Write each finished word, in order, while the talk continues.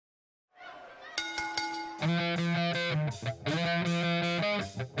The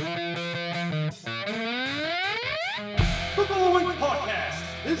following podcast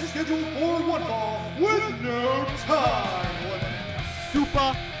is scheduled for one fall with no time limit.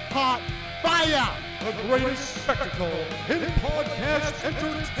 Super hot fire! The greatest spectacle in podcast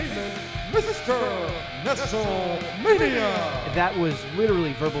entertainment, Mr. Nestlemania. That was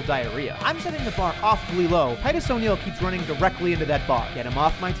literally verbal diarrhea. I'm setting the bar awfully low. Titus O'Neil keeps running directly into that bar. Get him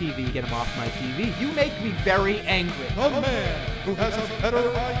off my TV, get him off my TV. You make me very angry. The man who has a better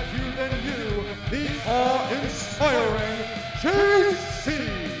IQ than you, the awe-inspiring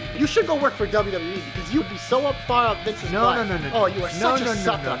JC. You should go work for WWE because you'd be so up far up Vince's butt. No. Oh, you are such a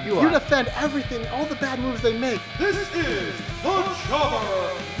sucker. You You are. defend everything, all the bad moves they make. This is the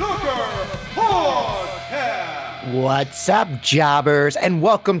Jobber Knocker Podcast. What's up, jobbers? And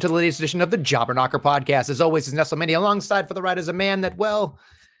welcome to the latest edition of the Jobber Knocker Podcast. As always, is Nestlemania. Alongside for the ride is a man that, well,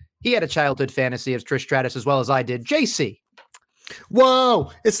 he had a childhood fantasy of Trish Stratus as well as I did. JC.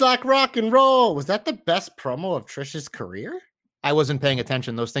 Whoa, it's like rock and roll. Was that the best promo of Trish's career? I wasn't paying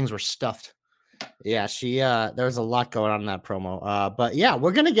attention. Those things were stuffed. Yeah, there was a lot going on in that promo. But yeah,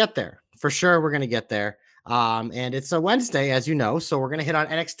 we're going to get there. For sure, we're going to get there. And it's a Wednesday, as you know, so we're going to hit on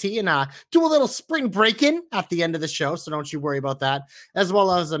NXT and do a little spring break-in at the end of the show, so don't you worry about that, as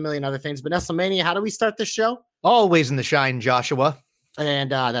well as a million other things. But Nestlemania, how do we start the show? Always in the shine, Joshua.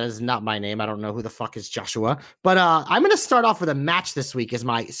 And that is not my name. I don't know who the fuck is Joshua. But I'm going to start off with a match this week as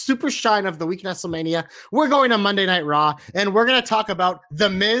my super shine of the week, Nestlemania. We're going to Monday Night Raw, and we're going to talk about The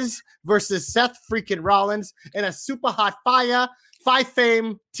Miz versus Seth freaking Rollins in a super hot fire, Five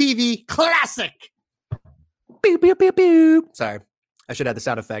Fame TV classic. Pew, pew, pew, pew. Sorry. I should have the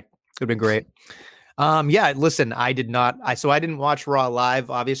sound effect. It would have been great. Yeah, listen, I didn't watch Raw live.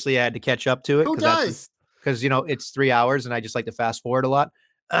 Obviously, I had to catch up to it. Who does? Because, it's 3 hours and I just like to fast forward a lot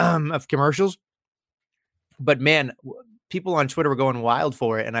of commercials. But man, people on Twitter were going wild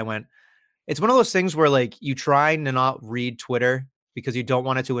for it. And I went, it's one of those things where like you try to not read Twitter because you don't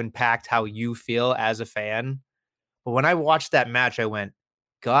want it to impact how you feel as a fan. But when I watched that match, I went,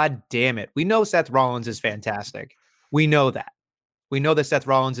 God damn it. We know Seth Rollins is fantastic. We know that. We know that Seth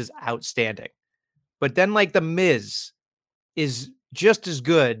Rollins is outstanding. But then like The Miz is just as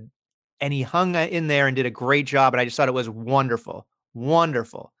good. And he hung in there and did a great job. And I just thought it was wonderful,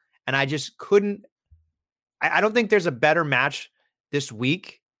 wonderful. And I just couldn't, I don't think there's a better match this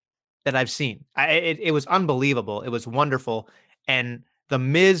week that I've seen. It was unbelievable. It was wonderful. And The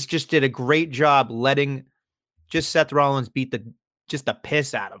Miz just did a great job letting just Seth Rollins beat the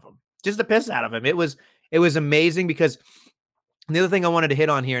piss out of him. Just the piss out of him. It was amazing because the other thing I wanted to hit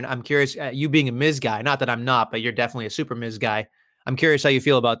on here, and I'm curious, you being a Miz guy, not that I'm not, but you're definitely a super Miz guy. I'm curious how you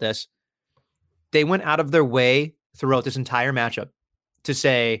feel about this. They went out of their way throughout this entire matchup to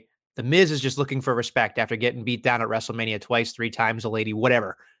say The Miz is just looking for respect after getting beat down at WrestleMania twice, 3 times, a lady,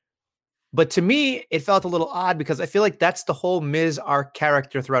 whatever. But to me, it felt a little odd because I feel like that's the whole Miz arc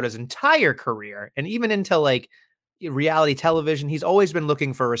character throughout his entire career. And even into like reality television, he's always been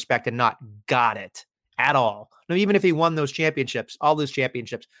looking for respect and not got it at all. No, even if he won those championships, all those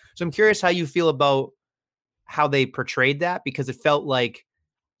championships. So I'm curious how you feel about how they portrayed that, because it felt like,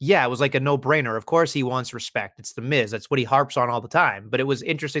 yeah, it was like a no-brainer. Of course he wants respect. It's The Miz. That's what he harps on all the time. But it was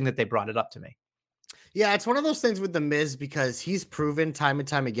interesting that they brought it up to me. Yeah, it's one of those things with The Miz because he's proven time and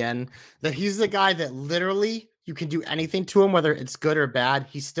time again that he's the guy that literally you can do anything to him, whether it's good or bad.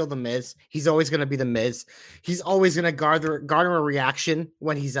 He's still The Miz. He's always going to be The Miz. He's always going to garner a reaction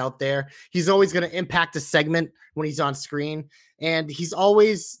when he's out there. He's always going to impact a segment when he's on screen. And he's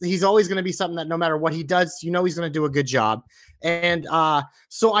always going to be something that no matter what he does, he's going to do a good job. And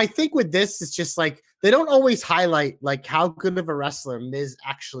so I think with this, it's just like they don't always highlight like how good of a wrestler Miz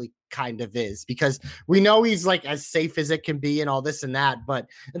actually kind of is, because we know he's like as safe as it can be and all this and that. But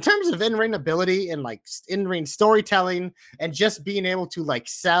in terms of in-ring ability and like in-ring storytelling and just being able to like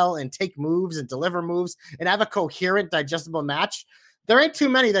sell and take moves and deliver moves and have a coherent, digestible match, there ain't too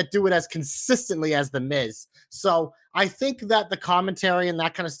many that do it as consistently as The Miz. So I think that the commentary and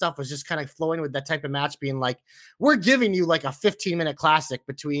that kind of stuff was just kind of flowing with that type of match being like, we're giving you like a 15-minute classic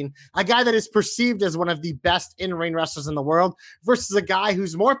between a guy that is perceived as one of the best in-ring wrestlers in the world versus a guy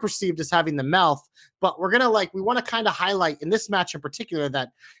who's more perceived as having the mouth. But we want to kind of highlight in this match in particular that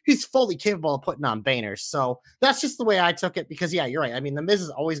he's fully capable of putting on bangers. So that's just the way I took it because, yeah, you're right. I mean, The Miz is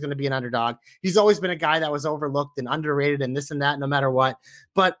always going to be an underdog. He's always been a guy that was overlooked and underrated and this and that, no matter what.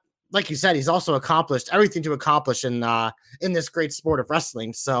 But like you said, he's also accomplished everything to accomplish in this great sport of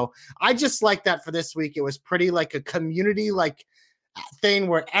wrestling. So I just like that for this week. It was pretty like a community like thing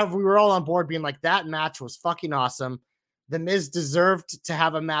where we were all on board being like, that match was fucking awesome. The Miz deserved to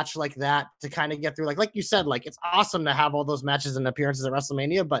have a match like that to kind of get through. Like you said, like it's awesome to have all those matches and appearances at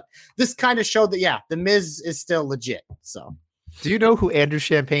WrestleMania, but this kind of showed that, yeah, The Miz is still legit. So, do you know who Andrew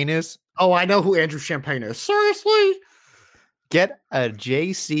Champagne is? Oh, I know who Andrew Champagne is. Seriously? Get a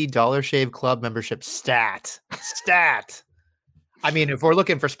JC Dollar Shave Club membership stat. I mean, if we're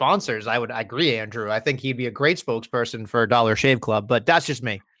looking for sponsors, I would agree, Andrew. I think he'd be a great spokesperson for Dollar Shave Club, but that's just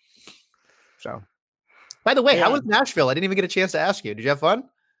me. So, by the way, how was Nashville? I didn't even get a chance to ask you. Did you have fun?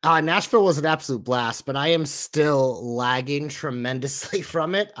 Nashville was an absolute blast, but I am still lagging tremendously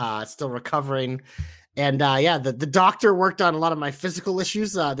from it. Still recovering. And the doctor worked on a lot of my physical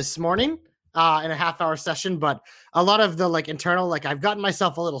issues this morning in a half-hour session, but a lot of the like internal, like I've gotten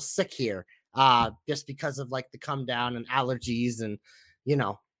myself a little sick here just because of like the come down and allergies and, you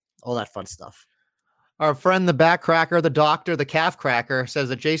know, all that fun stuff. Our friend, the back cracker, the doctor, the calf cracker, says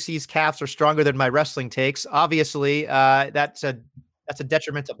that JC's calves are stronger than my wrestling takes. Obviously, that's a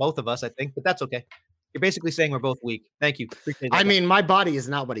detriment to both of us, I think, but that's okay. You're basically saying we're both weak. Thank you. Appreciate that. I mean, my body is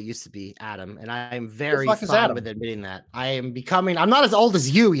not what it used to be, Adam, and I'm very fine with admitting that. I'm not as old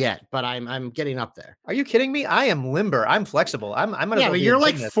as you yet, but I'm getting up there. Are you kidding me? I am limber. I'm flexible. I'm yeah, but you're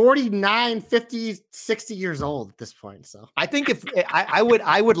like 49, 50, 60 years old at this point. So I think if I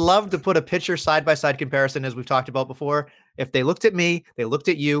would love to put a picture side-by-side comparison, as we've talked about before. If they looked at me, they looked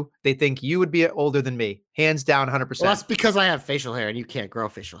at you, they think you would be older than me. Hands down, 100%. Well, that's because I have facial hair and you can't grow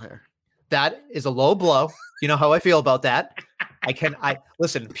facial hair. That is a low blow. You know how I feel about that.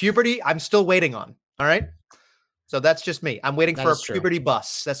 Listen, puberty, I'm still waiting on. All right. So that's just me. I'm waiting for a puberty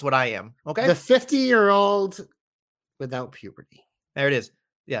bus. That's what I am. Okay. The 50-year-old without puberty. There it is.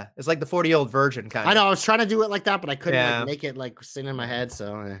 Yeah. It's like the 40-year-old virgin kind of. I know. I was trying to do it like that, but I couldn't like, make it like sing in my head.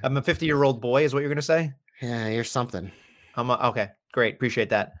 So I'm a 50-year-old boy is what you're going to say? Yeah, you're something. Okay. Great. Appreciate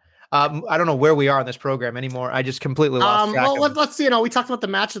that. I don't know where we are on this program anymore. I just completely lost track. Well, let's see. We talked about the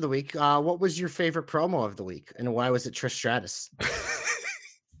match of the week. What was your favorite promo of the week, and why was it Trish Stratus?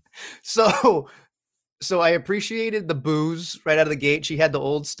 So I appreciated the booze right out of the gate. She had the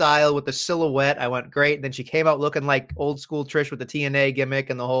old style with the silhouette. I went great. And then she came out looking like old school Trish with the TNA gimmick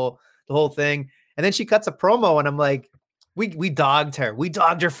and the whole thing. And then she cuts a promo, and I'm like, we dogged her. We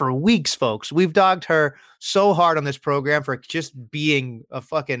dogged her for weeks, folks. We've dogged her so hard on this program for just being a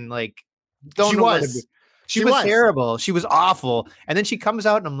fucking like. She was terrible. She was awful. And then she comes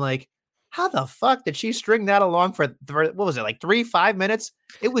out, and I'm like, how the fuck did she string that along for what was it, like 3-5 minutes?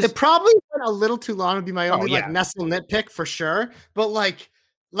 It probably went a little too long to be my only like Nestle nitpick for sure. But like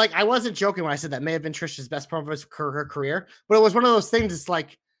I wasn't joking when I said that may have been Trish's best promo of her career. But it was one of those things. It's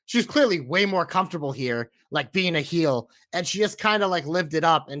like she's clearly way more comfortable here, like being a heel, and she just kind of like lived it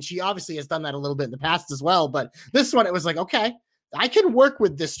up. And she obviously has done that a little bit in the past as well. But this one, it was like, okay, I can work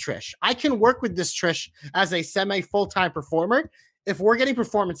with this Trish. I can work with this Trish as a semi-full-time performer if we're getting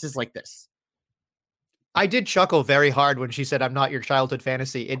performances like this. I did chuckle very hard when she said, "I'm not your childhood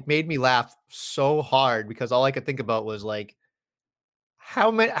fantasy." It made me laugh so hard because all I could think about was like,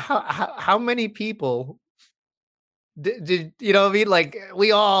 how many people did you know what I mean? Like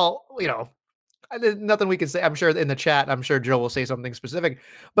we all, there's nothing we can say. I'm sure in the chat, I'm sure Joe will say something specific,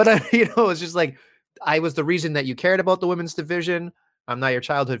 but it's just like, I was the reason that you cared about the women's division. I'm not your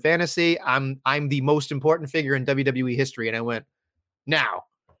childhood fantasy. I'm the most important figure in WWE history. And I went, now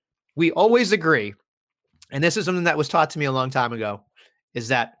we always agree. And this is something that was taught to me a long time ago, is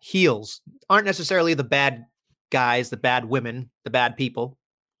that heels aren't necessarily the bad guys, the bad women, the bad people.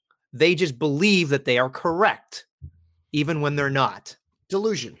 They just believe that they are correct, even when they're not.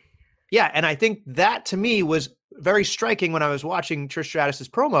 Delusion. Yeah. And I think that to me was very striking when I was watching Trish Stratus's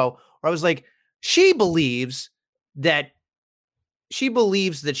promo, where I was like, she believes that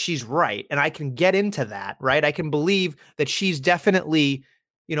she's right. And I can get into that, right? I can believe that she's definitely,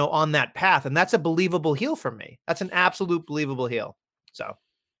 on that path. And that's a believable heel for me. That's an absolute believable heel. So.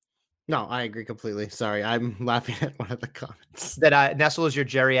 No, I agree completely. Sorry. I'm laughing at one of the comments. That Nestle is your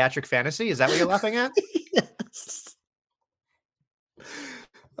geriatric fantasy? Is that what you're laughing at? Yes.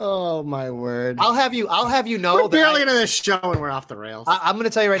 Oh my word. I'll have you know we're barely into this show and we're off the rails. I'm going to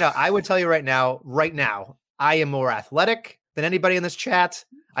tell you right now. I would tell you right now, I am more athletic than anybody in this chat.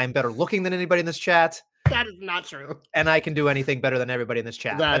 I am better looking than anybody in this chat. That is not true. And I can do anything better than everybody in this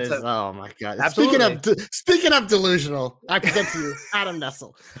chat. Oh my God. Absolutely. Speaking of delusional, I present to you Adam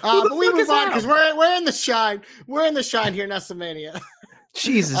Nestle. But we move on because we're in the shine. We're in the shine here, Nestlemania.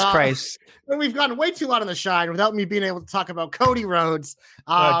 Jesus Christ. And we've gone way too long on the Shine without me being able to talk about Cody Rhodes.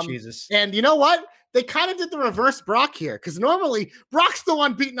 Oh, Jesus. And you know what? They kind of did the reverse Brock here, because normally Brock's the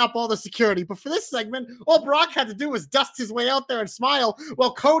one beating up all the security. But for this segment, all Brock had to do was dust his way out there and smile,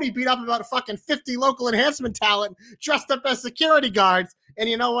 while Cody beat up about a fucking 50 local enhancement talent dressed up as security guards. And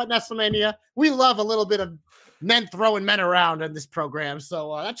you know what, Nestlemania? We love a little bit of men throwing men around in this program.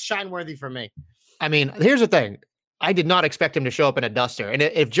 So that's Shine worthy for me. I mean, here's the thing. I did not expect him to show up in a duster. And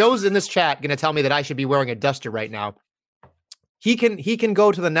if Joe's in this chat going to tell me that I should be wearing a duster right now, he can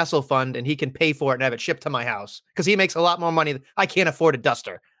go to the Nestle Fund and he can pay for it and have it shipped to my house, because he makes a lot more money. I can't afford a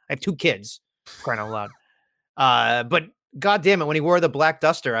duster. I have 2 kids, crying out loud. But God damn it, when he wore the black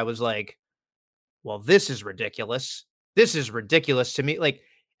duster, I was like, well, this is ridiculous. This is ridiculous to me. Like,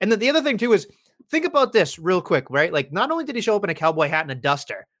 and then the other thing too is, think about this real quick, right? Like, not only did he show up in a cowboy hat and a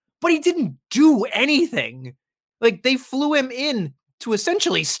duster, but he didn't do anything. Like, they flew him in to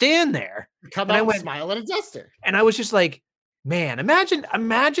essentially stand there. Come out and smile at a duster. And I was just like, man,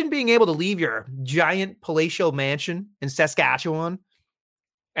 imagine being able to leave your giant palatial mansion in Saskatchewan,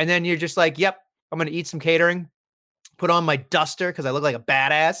 and then you're just like, yep, I'm going to eat some catering, put on my duster because I look like a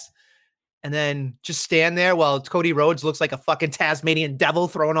badass, and then just stand there while Cody Rhodes looks like a fucking Tasmanian devil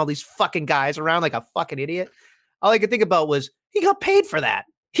throwing all these fucking guys around like a fucking idiot. All I could think about was, he got paid for that.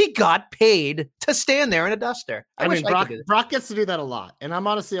 He got paid to stand there in a duster. I mean, Brock gets to do that a lot, and I'm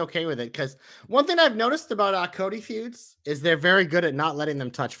honestly okay with it, because one thing I've noticed about Cody feuds is they're very good at not letting them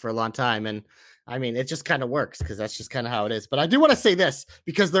touch for a long time. And I mean, it just kind of works, because that's just kind of how it is. But I do want to say this,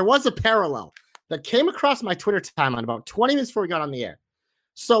 because there was a parallel that came across my Twitter timeline about 20 minutes before we got on the air.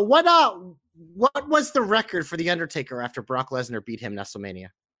 So what was the record for The Undertaker after Brock Lesnar beat him in WrestleMania?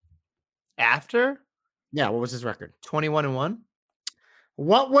 After? Yeah, what was his record? 21-1.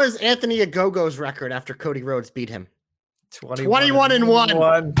 What was Anthony Ogogo's record after Cody Rhodes beat him?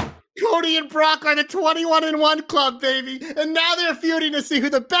 21-1. Cody and Brock are the 21-1 club, baby. And now they're feuding to see who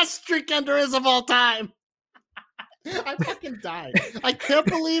the best streak ender is of all time. I fucking died. I can't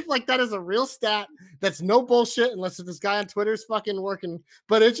believe like that is a real stat. That's no bullshit, unless this guy on Twitter is fucking working.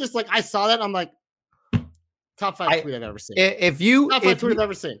 But it's just like, I saw that. I'm like, top 5 tweet I've ever seen. Top 5 tweet I've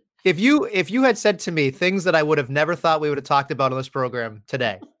ever seen. If you had said to me things that I would have never thought we would have talked about on this program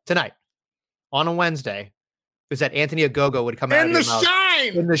tonight, on a Wednesday, was that Anthony Ogogo would come out in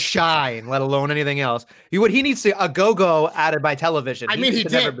the Shine, let alone anything else. He needs to Ogogo added by television. I mean, he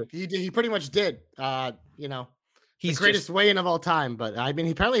did. He pretty much did. He's the greatest weigh-in of all time. But I mean,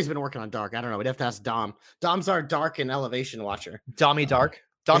 he's been working on Dark. I don't know. We'd have to ask Dom. Dom's our Dark and Elevation watcher. Dummy Darko.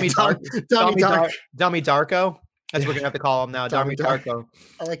 That's what we're gonna have to call him now. Dommy Darko.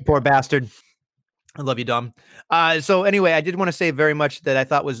 Poor bastard. I love you, Dom. So anyway, I did want to say very much that I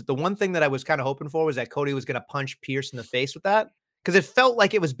thought was the one thing that I was kind of hoping for was that Cody was gonna punch Pierce in the face with that, because it felt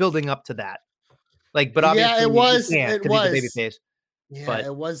like it was building up to that. Like, but obviously, yeah, it was. But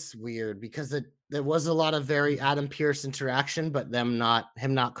it was weird because there was a lot of very Adam Pierce interaction, but him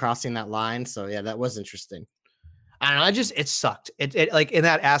not crossing that line. So yeah, that was interesting. I don't know. It sucked. It like in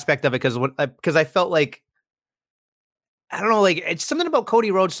that aspect of it, because I felt like, I don't know, like it's something about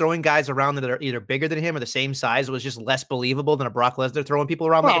Cody Rhodes throwing guys around that are either bigger than him or the same size. It was just less believable than a Brock Lesnar throwing people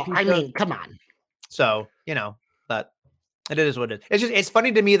around. Well, I mean, come on. So, but it is what it is. It's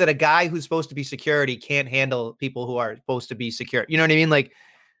funny to me that a guy who's supposed to be security can't handle people who are supposed to be secure. You know what I mean? Like,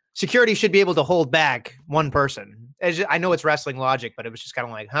 security should be able to hold back one person. I know it's wrestling logic, but it was just kind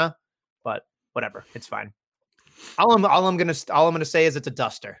of like, huh? But whatever, it's fine. All I'm gonna say is it's a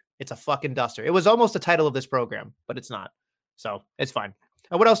duster. It's a fucking duster. It was almost the title of this program, but it's not. So it's fine.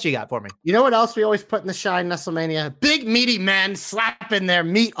 What else do you got for me? You know what else we always put in the Shine, Nestlemania? Big meaty men slapping their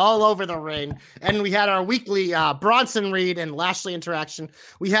meat all over the ring. And we had our weekly Bronson Reed and Lashley interaction.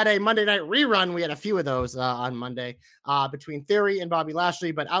 We had a Monday night rerun. We had a few of those on Monday between Theory and Bobby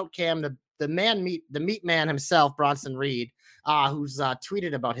Lashley, but Outcam, the meat man himself, Bronson Reed, who's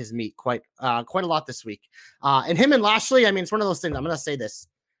tweeted about his meat quite a lot this week. And him and Lashley, I mean, it's one of those things. I'm going to say this.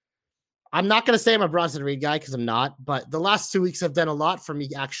 I'm not going to say I'm a Bronson Reed guy because I'm not, but the last 2 weeks have done a lot for me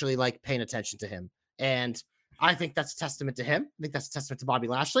actually like paying attention to him. And I think that's a testament to him. I think that's a testament to Bobby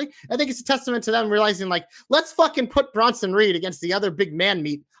Lashley. I think it's a testament to them realizing like, let's fucking put Bronson Reed against the other big man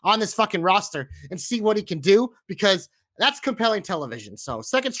meat on this fucking roster and see what he can do, because that's compelling television. So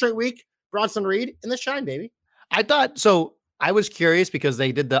second straight week, Bronson Reed in the Shine, baby. I was curious because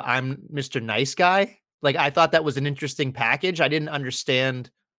they did the I'm Mr. Nice Guy. Like, I thought that was an interesting package. I didn't understand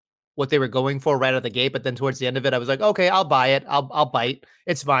what they were going for right out of the gate, but then towards the end of it, I was like, okay, I'll buy it. I'll bite.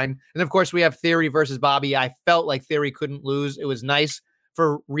 It's fine. And of course, we have Theory versus Bobby. I felt like Theory couldn't lose. It was nice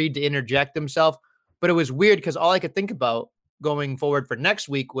for Reed to interject himself, but it was weird because all I could think about going forward for next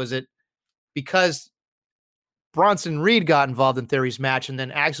week? Was it because Bronson Reed got involved in Theory's match, and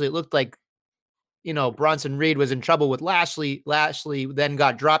then actually it looked like, Bronson Reed was in trouble with Lashley. Lashley then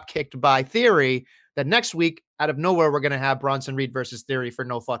got drop kicked by Theory. That next week, out of nowhere, we're going to have Bronson Reed versus Theory for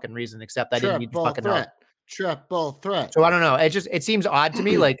no fucking reason, except I didn't need to fucking help. Triple threat. So I don't know. It seems odd to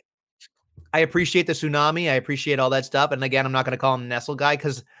me. Like, I appreciate the tsunami. I appreciate all that stuff. And again, I'm not going to call him Nestle guy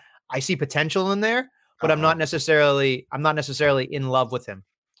because I see potential in there, but I'm not necessarily in love with him.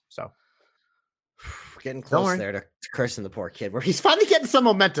 So getting close there to cursing the poor kid where he's finally getting some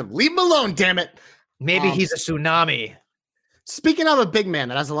momentum. Leave him alone, damn it. Maybe he's a tsunami. Speaking of a big man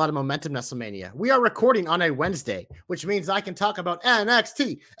that has a lot of momentum, WrestleMania, we are recording on a Wednesday, which means I can talk about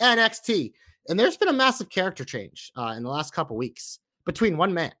NXT. And there's been a massive character change in the last couple weeks between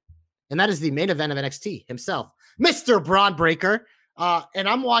one man, and that is the main event of NXT himself, Mr. Braun Breaker. And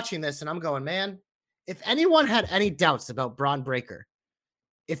I'm watching this and I'm going, man, if anyone had any doubts about Braun Breaker,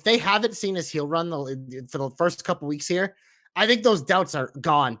 if they haven't seen his heel run for the first couple weeks here, I think those doubts are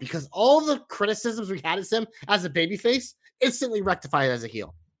gone because all the criticisms we had as him as a babyface instantly rectified as a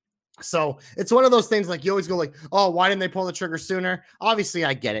heel. So it's one of those things like you always go like, oh, why didn't they pull the trigger sooner? Obviously,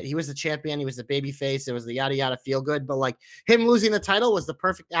 I get it. He was the champion. He was the babyface. It was the yada yada feel good. But like him losing the title was the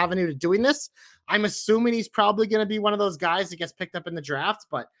perfect avenue to doing this. I'm assuming he's probably going to be one of those guys that gets picked up in the draft.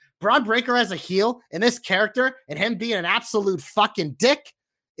 But Braun Breaker as a heel and this character and him being an absolute fucking dick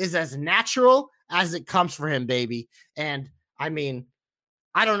is as natural as it comes for him, baby. And I mean,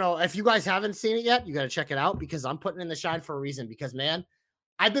 I don't know if you guys haven't seen it yet. You got to check it out because I'm putting in the shine for a reason. Because man,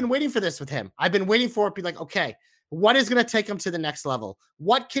 I've been waiting for this with him. I've been waiting for it to be like, okay, what is going to take him to the next level?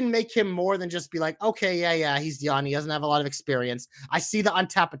 What can make him more than just be like, okay, yeah, he's young. He doesn't have a lot of experience. I see the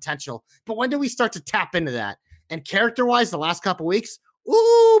untapped potential. But when do we start to tap into that? And character-wise, the last couple weeks,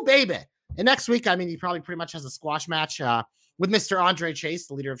 ooh, baby. And next week, I mean, he probably pretty much has a squash match with Mr. Andre Chase,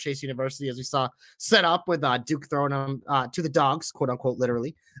 the leader of Chase University, as we saw set up with Duke throwing him to the dogs, quote unquote,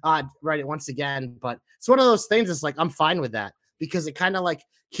 literally, right once again. But it's one of those things. It's like, I'm fine with that because it kind of like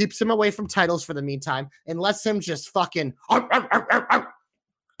keeps him away from titles for the meantime and lets him just fucking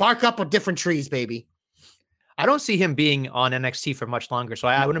bark up on different trees, baby. I don't see him being on NXT for much longer. So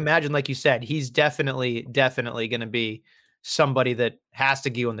I would imagine, like you said, he's definitely going to be somebody that has to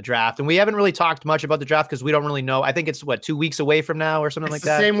go in the draft. And we haven't really talked much about the draft because we don't really know. I think it's 2 weeks away from now or something like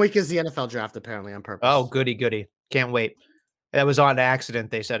that. Same week as the NFL draft, apparently, on purpose. Oh, goody. Can't wait. That was on accident.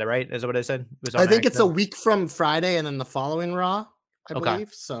 They said it, right? Is that what I said? It was on accident. It's a week from Friday and then the following Raw, I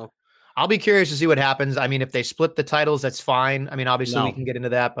believe. So I'll be curious to see what happens. I mean, if they split the titles, that's fine. I mean, obviously we can get into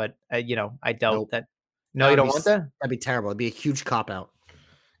that, but I doubt that. No, you don't want that? That'd be terrible. It'd be a huge cop out.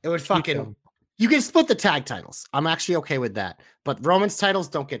 It would fucking. You can split the tag titles. I'm actually okay with that. But Roman's titles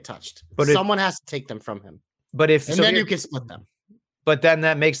don't get touched. But someone has to take them from him. But then you can split them. But then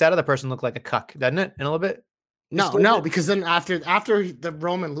that makes that other person look like a cuck, doesn't it? In a little bit. No, because then after the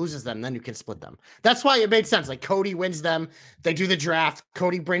Roman loses them, then you can split them. That's why it made sense. Like Cody wins them, they do the draft.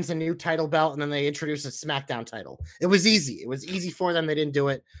 Cody brings a new title belt, and then they introduce a SmackDown title. It was easy. It was easy for them. They didn't do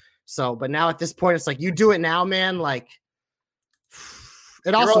it. So, but now at this point, it's like you do it now, man. Like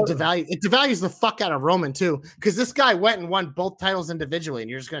it also devalues the fuck out of Roman too, because this guy went and won both titles individually, and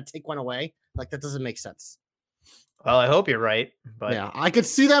you're just gonna take one away. Like that doesn't make sense. Well, I hope you're right, but yeah, I could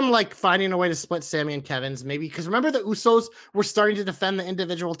see them like finding a way to split Sammy and Kevin's maybe because remember the Usos were starting to defend the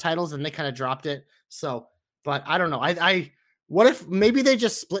individual titles and they kind of dropped it. So, but I don't know. I what if maybe they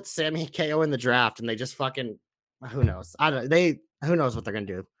just split Sammy and KO in the draft and they just fucking who knows? Who knows what they're gonna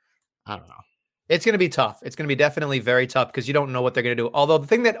do? I don't know. It's gonna be tough. It's gonna be definitely very tough because you don't know what they're gonna do. Although the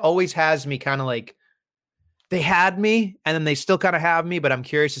thing that always has me kind of like. They had me, and then they still kind of have me, but I'm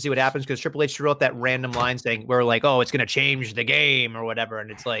curious to see what happens because Triple H threw out that random line saying we're like, oh, it's going to change the game or whatever. And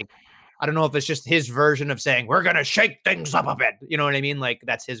it's like, I don't know if it's just his version of saying we're going to shake things up a bit. You know what I mean? Like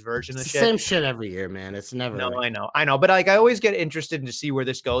that's his version of shit. Same shit every year, man. It's never. No, I know. But like, I always get interested to see where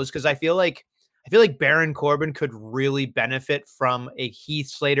this goes because I feel like Baron Corbin could really benefit from a Heath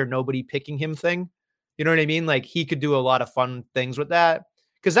Slater, nobody picking him thing. You know what I mean? Like he could do a lot of fun things with that.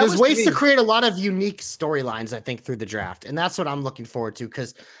 Because there's ways to create a lot of unique storylines, I think, through the draft, and that's what I'm looking forward to.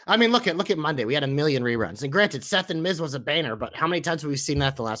 Because I mean, look at Monday, we had a million reruns, and granted, Seth and Miz was a banner, but how many times have we seen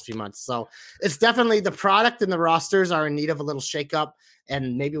that the last few months? So it's definitely the product and the rosters are in need of a little shakeup,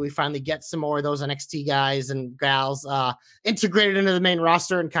 and maybe we finally get some more of those NXT guys and gals integrated into the main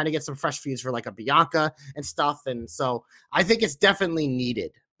roster and kind of get some fresh feuds for like a Bianca and stuff. And so I think it's definitely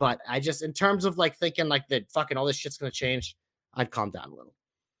needed. But I just, in terms of like thinking like that, fucking all this shit's gonna change, I'd calm down a little.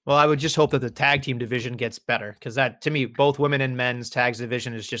 Well, I would just hope that the tag team division gets better because that, to me, both women and men's tags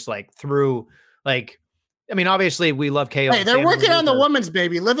division is just like through, like, I mean, obviously we love KO. Hey, they're working on the women's,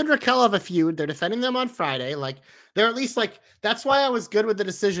 baby. Liv and Raquel have a feud. They're defending them on Friday. Like, they're at least like, that's why I was good with the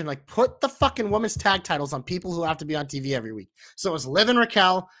decision. Like, put the fucking women's tag titles on people who have to be on TV every week. So it's Liv and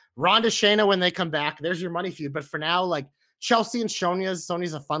Raquel, Ronda, Shayna when they come back. There's your money feud. But for now, like Chelsea and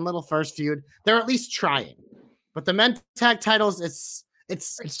Sony's a fun little first feud. They're at least trying. But the men's tag titles, it's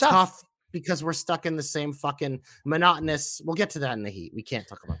tough because we're stuck in the same fucking monotonous. We'll get to that in the heat. We can't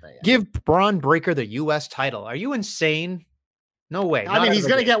talk about that yet. Give Braun Breaker the U.S. title. Are you insane? No way. I mean, he's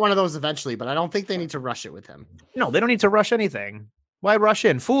going to get one of those eventually, but I don't think they need to rush it with him. No, they don't need to rush anything. Why rush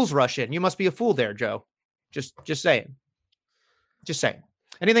in? Fools rush in. You must be a fool there, Joe. Just saying. Just saying.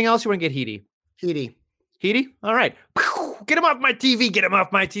 Anything else you want to get heaty? Heaty? All right. Get him off my TV. Get him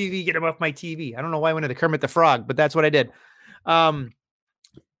off my TV. Get him off my TV. I don't know why I went into Kermit the Frog, but that's what I did.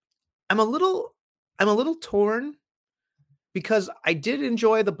 I'm a little torn because I did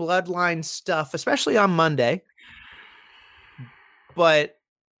enjoy the Bloodline stuff, especially on Monday. But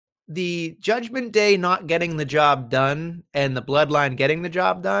the Judgment Day not getting the job done and the Bloodline getting the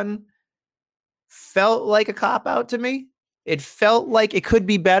job done felt like a cop-out to me. It felt like it could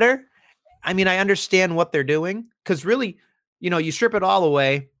be better. I mean, I understand what they're doing because really, you strip it all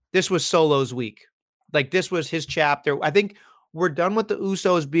away. This was Solo's week. Like, this was his chapter. I think we're done with the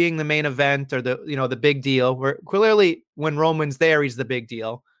Usos being the main event or the big deal. We're clearly, when Roman's there, he's the big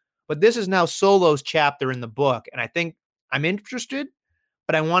deal. But this is now Solo's chapter in the book. And I think I'm interested,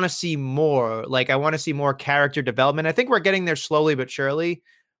 but I want to see more. Like, I want to see more character development. I think we're getting there slowly but surely.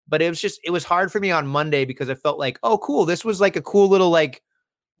 But it was hard for me on Monday because I felt like, oh, cool. This was like a cool little like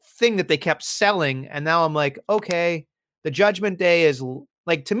thing that they kept selling. And now I'm like, okay, the Judgment Day is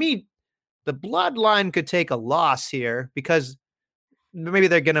like, to me, the Bloodline could take a loss here because maybe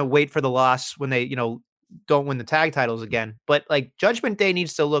they're going to wait for the loss when they, don't win the tag titles again. But like Judgment Day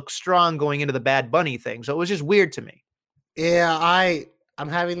needs to look strong going into the Bad Bunny thing. So it was just weird to me. Yeah, I'm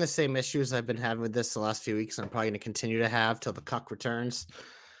having the same issues I've been having with this the last few weeks. And I'm probably going to continue to have till the cuck returns.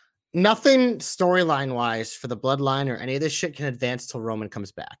 Nothing storyline wise for the Bloodline or any of this shit can advance till Roman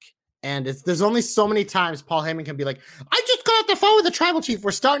comes back. And there's only so many times Paul Heyman can be like, I just got off the phone with the tribal chief.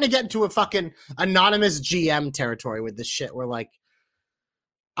 We're starting to get into a fucking anonymous GM territory with this shit. We're like,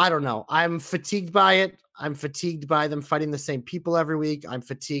 I don't know. I'm fatigued by it. I'm fatigued by them fighting the same people every week. I'm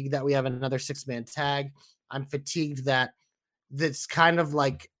fatigued that we have another 6-man tag. I'm fatigued that this kind of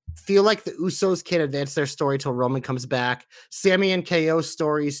like feel like the Usos can't advance their story till Roman comes back. Sammy and KO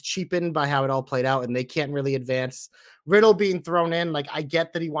stories cheapened by how it all played out and they can't really advance. Riddle being thrown in, like I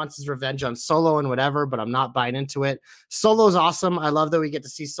get that he wants his revenge on Solo and whatever, but I'm not buying into it. Solo's awesome. I love that we get to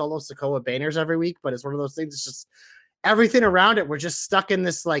see Solo Sikoa banners every week, but it's one of those things. It's just everything around it. We're just stuck in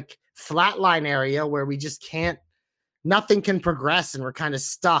this like flatline area where we just can't, nothing can progress and we're kind of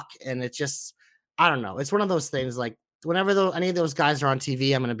stuck. And it just, I don't know. It's one of those things like whenever any of those guys are on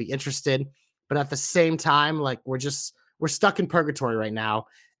TV, I'm going to be interested. But at the same time, like we're stuck in purgatory right now.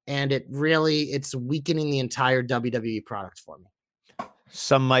 And it's weakening the entire WWE product for me.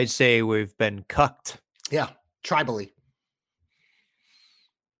 Some might say we've been cucked. Yeah, tribally.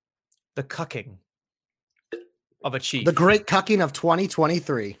 The cucking of a chief. The great cucking of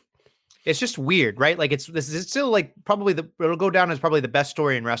 2023. It's just weird, right? Like it's still like probably it'll go down as probably the best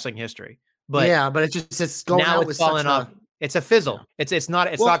story in wrestling history. But yeah, but it's going now out with falling off. It's a fizzle. It's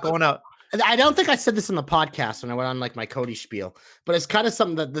not going out. I don't think I said this in the podcast when I went on like my Cody spiel, but it's kind of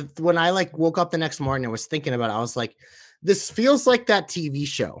something that when I like woke up the next morning, I was thinking about it. I was like, this feels like that TV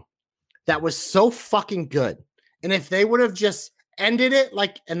show that was so fucking good. And if they would have just ended it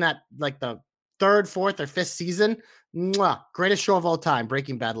like in that, like the 3rd, 4th, or 5th season, greatest show of all time,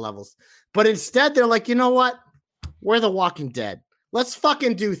 Breaking Bad levels. But instead they're like, you know what? We're The Walking Dead. Let's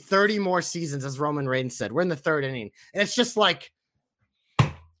fucking do 30 more seasons, as Roman Reigns said. We're in the 3rd inning. And it's just like,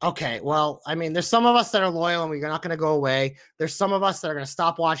 okay, well, I mean, there's some of us that are loyal and we're not going to go away. There's some of us that are going to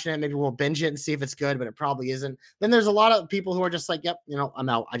stop watching it. Maybe we'll binge it and see if it's good, but it probably isn't. Then there's a lot of people who are just like, yep, I'm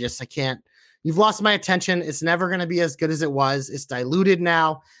out. I can't. You've lost my attention. It's never going to be as good as it was. It's diluted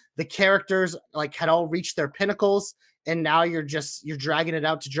now. The characters like had all reached their pinnacles. And now you're dragging it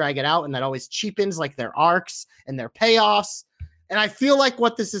out to drag it out. And that always cheapens like their arcs and their payoffs. And I feel like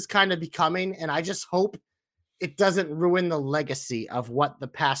what this is kind of becoming, and I just hope it doesn't ruin the legacy of what the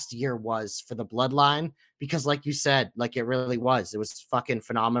past year was for the Bloodline, because like you said, like it really was. It was fucking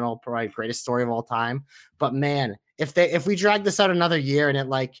phenomenal, probably greatest story of all time. But man, if we drag this out another year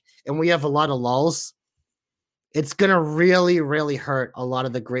and we have a lot of lulls, it's gonna really, really hurt a lot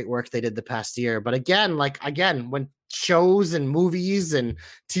of the great work they did the past year. But again, when shows and movies and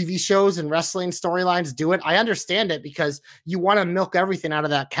TV shows and wrestling storylines do it, I understand it because you want to milk everything out of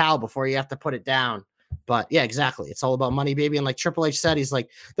that cow before you have to put it down. But yeah, exactly. It's all about money, baby. And like Triple H said, he's like,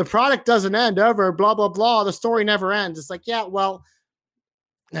 the product doesn't end ever, blah, blah, blah. The story never ends. It's like, yeah, well,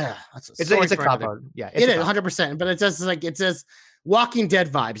 It's a cop out. Yeah, it is 100%. But it does like it says Walking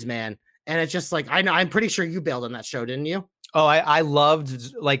Dead vibes, man. And it's just like I know. I'm pretty sure you bailed on that show, didn't you? Oh, I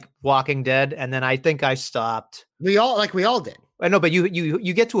loved like Walking Dead, and then I think I stopped. We all did. I know, but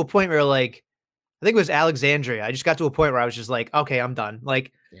you get to a point where like I think it was Alexandria. I just got to a point where I was just like, okay, I'm done.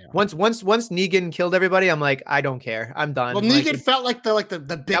 Like once Negan killed everybody, I'm like, I don't care. I'm done. Well, Negan felt like the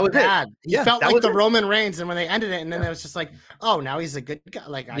big bad. He felt like the Roman Reigns, and when they ended it, and then it was just like, oh, now he's a good guy.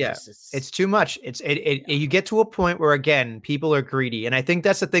 Like, it's too much. You get to a point where again, people are greedy, and I think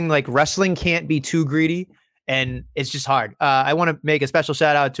that's the thing. Like wrestling can't be too greedy, and it's just hard. I want to make a special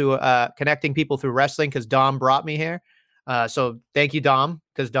shout out to connecting people through wrestling because Dom brought me here. So thank you, Dom,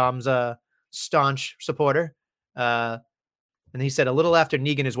 because Dom's a staunch supporter. And he said a little after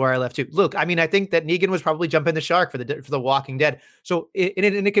Negan is where I left too. Look, I mean, I think that Negan was probably jumping the shark for the Walking Dead. So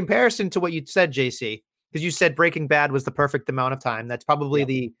in a comparison to what you said, JC, because you said Breaking Bad was the perfect amount of time. That's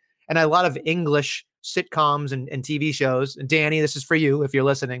probably and a lot of English sitcoms and TV shows. And Danny, this is for you if you're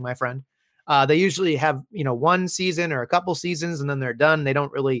listening, my friend. They usually have, one season or a couple seasons and then they're done. They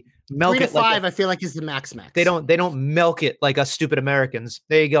don't really milk 3 to it. 5, I feel like is the max. They don't milk it like us stupid Americans.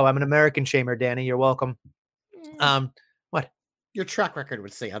 There you go. I'm an American shamer, Danny. You're welcome. What? Your track record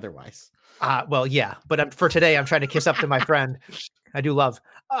would say otherwise. Well, yeah, but for today, I'm trying to kiss up to my friend. I do love.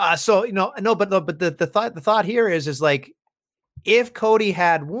 So no, but the thought here is like, if Cody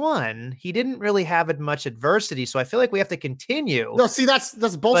had won, he didn't really have much adversity. So I feel like we have to continue. No, see, that's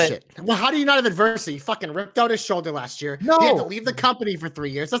bullshit. Well, how do you not have adversity? He fucking ripped out his shoulder last year. No. He had to leave the company for 3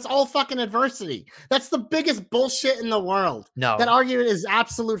 years. That's all fucking adversity. That's the biggest bullshit in the world. No. That argument is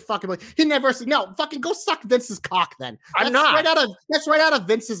absolute fucking bullshit. He never said, no, fucking go suck Vince's cock then. I'm not. That's right out of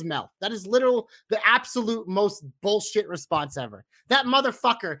Vince's mouth. That is literal, the absolute most bullshit response ever. That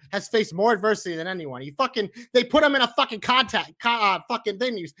motherfucker has faced more adversity than anyone. They put him in a fucking fucking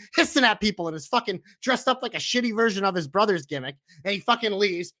thing. He was hissing at people and is fucking dressed up like a shitty version of his brother's gimmick. And he fucking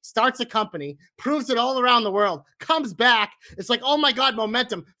leaves, starts a company, proves it all around the world, comes back. It's like, oh my God,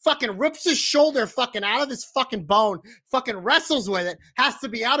 momentum. Fucking rips his shoulder fucking out of his fucking bone, fucking wrestles with it, has to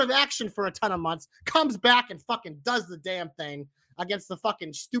be out of action for a ton of months, comes back and fucking does the damn thing against the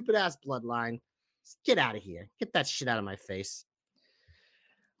fucking stupid ass Bloodline. Get out of here. Get that shit out of my face.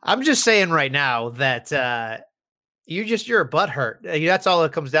 I'm just saying right now that you're a butthurt. That's all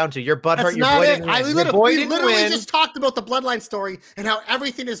it comes down to. You're butthurt. Your boy didn't win. We literally just talked about the Bloodline story and how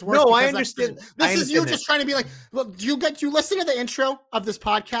everything is worse. No, I understand. This is you just trying to be like, well, do you listen to the intro of this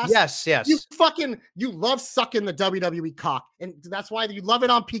podcast? Yes. You love sucking the WWE cock. And that's why you love it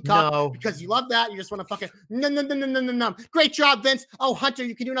on Peacock. No. Because you love that. You just want to fucking no. Great job, Vince. Oh, Hunter,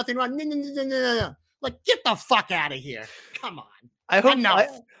 you can do nothing wrong. No. Like, get the fuck out of here. Come on.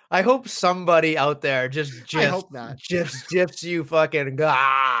 I hope somebody out there just gifs you fucking.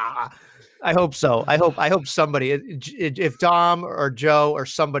 I hope so. I hope somebody, if Dom or Joe or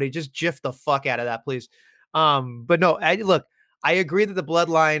somebody, just gif the fuck out of that, please. But no, I agree that the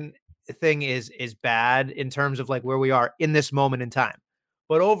Bloodline thing is bad in terms of like where we are in this moment in time.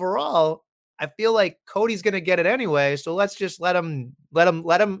 But overall, I feel like Cody's gonna get it anyway. So let's just let him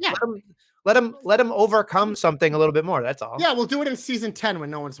overcome something a little bit more. That's all. Yeah, we'll do it in season 10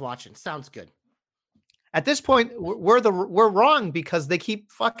 when no one's watching. Sounds good. At this point, we're wrong because they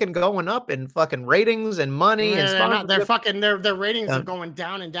keep fucking going up in fucking ratings and money and their ratings are going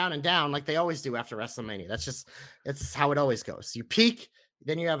down and down and down like they always do after WrestleMania. It's how it always goes. You peak,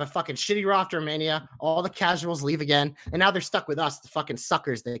 then you have a fucking shitty roster mania. All the casuals leave again, and now they're stuck with us, the fucking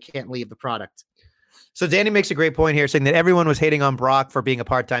suckers. They can't leave the product. So Danny makes a great point here, saying that everyone was hating on Brock for being a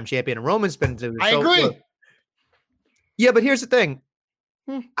part-time champion, and Roman's been too. I agree. Yeah, but here's the thing.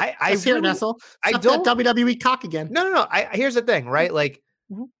 I don't WWE cock again. No. Here's the thing, right? Like,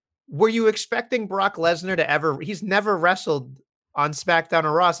 were you expecting Brock Lesnar to ever? He's never wrestled on SmackDown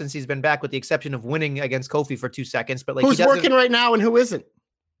or Raw since he's been back, with the exception of winning against Kofi for 2 seconds. But like, who's working right now and who isn't?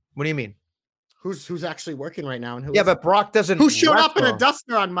 What do you mean? Who's actually working right now and who? Yeah, but Brock doesn't. Who showed up in a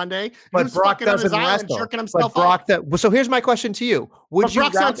duster on Monday? But Brock doesn't wrestle. Jerking himself off. So here's my question to you: Brock's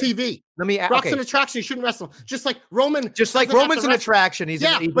on TV. Brock's an attraction. He shouldn't wrestle. Just like Roman. Roman's an attraction. He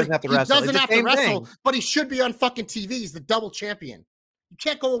doesn't have to wrestle. He doesn't have to wrestle, but he should be on fucking TV. He's the double champion. You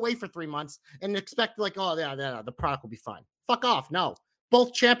can't go away for 3 months and expect like, oh yeah, the product will be fine. Fuck off. No.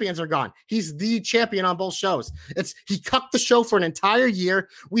 Both champions are gone. He's the champion on both shows. He cucked the show for an entire year.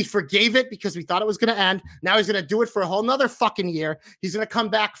 We forgave it because we thought it was going to end. Now he's going to do it for a whole nother fucking year. He's going to come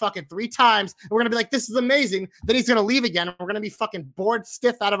back fucking 3 times. And we're going to be like, this is amazing. Then he's going to leave again. And we're going to be fucking bored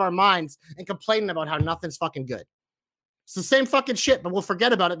stiff out of our minds and complaining about how nothing's fucking good. It's the same fucking shit, but we'll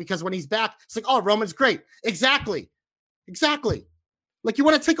forget about it because when he's back, it's like, oh, Roman's great. Exactly. Like you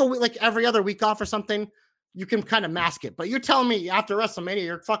want to take a week, like every other week off or something, you can kind of mask it. But you're telling me after WrestleMania,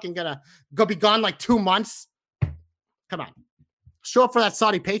 you're fucking gonna be gone like 2 months? Come on. Show up for that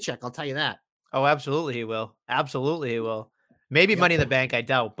Saudi paycheck, I'll tell you that. Oh, absolutely he will. Absolutely he will. Maybe Money in the Bank, I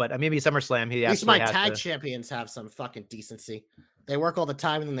doubt, but maybe SummerSlam. At least my tag champions have some fucking decency. They work all the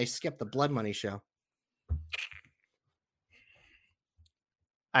time and then they skip the Blood Money show.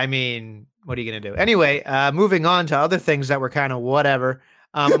 I mean, what are you going to do? Anyway, moving on to other things that were kind of whatever.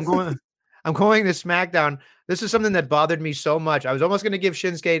 I'm going to SmackDown. This is something that bothered me so much. I was almost going to give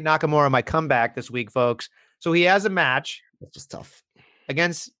Shinsuke Nakamura my comeback this week, folks. So he has a match. It's just tough.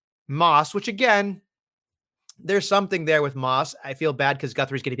 Against Moss, which again, there's something there with Moss. I feel bad because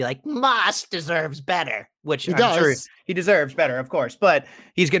Guthrie's going to be like, Moss deserves better, which I'm sure he deserves better, of course, but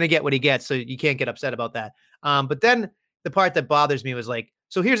he's going to get what he gets. So you can't get upset about that. But then the part that bothers me was like,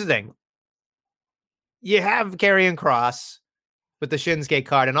 so here's the thing. You have Karrion Kross with the Shinsuke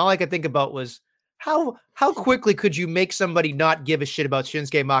card, and all I could think about was how quickly could you make somebody not give a shit about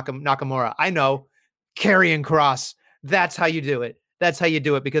Shinsuke Nakamura? I know, Karrion Kross. That's how you do it. That's how you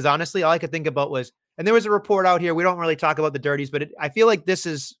do it. Because honestly, all I could think about was, and there was a report out here. We don't really talk about the dirties, but I feel like this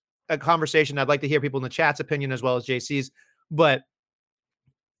is a conversation I'd like to hear people in the chat's opinion as well as JC's. But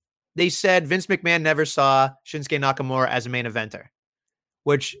they said Vince McMahon never saw Shinsuke Nakamura as a main eventer,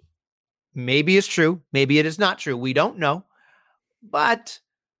 which maybe is true. Maybe it is not true. We don't know. But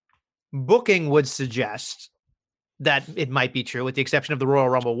booking would suggest that it might be true, with the exception of the Royal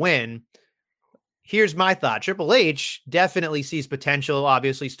Rumble win. Here's my thought. Triple H definitely sees potential,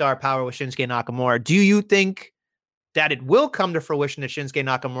 obviously star power with Shinsuke Nakamura. Do you think that it will come to fruition that Shinsuke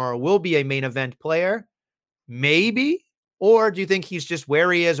Nakamura will be a main event player? Maybe. Or do you think he's just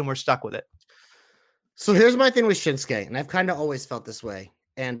where he is and we're stuck with it? So here's my thing with Shinsuke, and I've kind of always felt this way,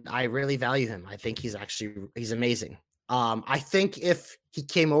 and I really value him. I think he's amazing. I think if he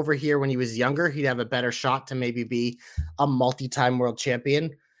came over here when he was younger, he'd have a better shot to maybe be a multi-time world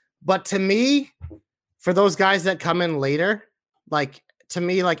champion. But to me, for those guys that come in later, like to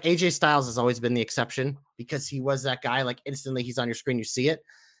me, like AJ Styles has always been the exception because he was that guy, like instantly he's on your screen, you see it.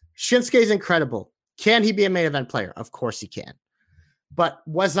 Shinsuke is incredible. Can he be a main event player? Of course he can. But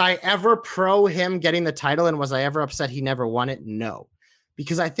was I ever pro him getting the title, and was I ever upset he never won it? No,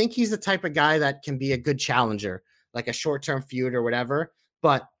 because I think he's the type of guy that can be a good challenger, like a short-term feud or whatever.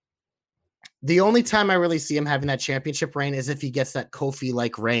 But the only time I really see him having that championship reign is if he gets that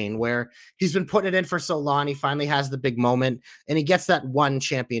Kofi-like reign where he's been putting it in for so long, he finally has the big moment and he gets that one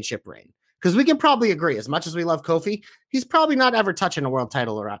championship reign. Because we can probably agree, as much as we love Kofi, he's probably not ever touching a world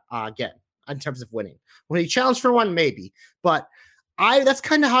title again in terms of winning. When he challenged for one, maybe. But that's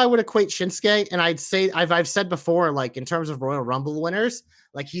kind of how I would equate Shinsuke. And I'd say, I've said before, like in terms of Royal Rumble winners,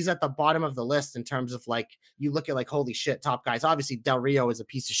 like he's at the bottom of the list in terms of like, you look at like, holy shit, top guys. Obviously Del Rio is a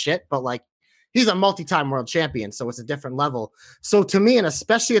piece of shit, but like he's a multi-time world champion. So it's a different level. So to me, and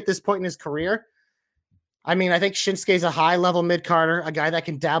especially at this point in his career, I mean, I think Shinsuke's a high level mid-carder, a guy that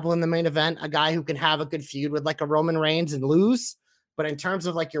can dabble in the main event, a guy who can have a good feud with like a Roman Reigns and lose. But in terms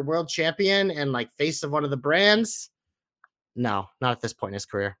of like your world champion and like face of one of the brands, no, not at this point in his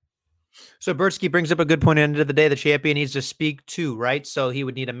career. So Bertsky brings up a good point. At the end of the day, the champion needs to speak too, right? So he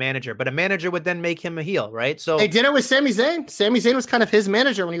would need a manager, but a manager would then make him a heel, right? So they did it with Sami Zayn. Sami Zayn was kind of his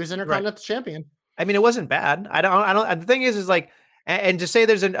manager when he was Intercontinental Champion. I mean, it wasn't bad. I don't. The thing is like, and to say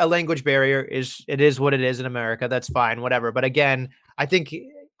there's a language barrier is what it is in America. That's fine, whatever. But again, I think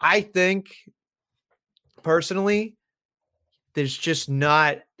personally, there's just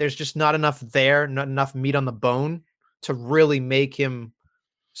not enough there, not enough meat on the bone to really make him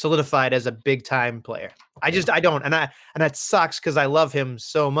solidified as a big time player. I don't. And that sucks because I love him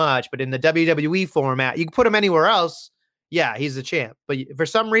so much, but in the WWE format, you can put him anywhere else. Yeah, he's the champ. But for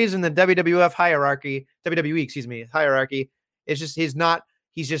some reason, the WWE hierarchy, it's just, he's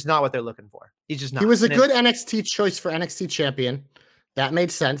just not what they're looking for. He's just not. He was a good NXT choice for NXT champion. That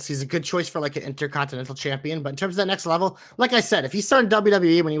made sense. He's a good choice for like an Intercontinental champion. But in terms of that next level, like I said, if he started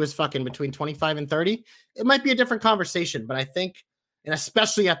WWE when he was fucking between 25 and 30, it might be a different conversation. But I think, and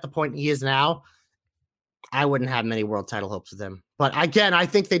especially at the point he is now, I wouldn't have many world title hopes with him. But again, I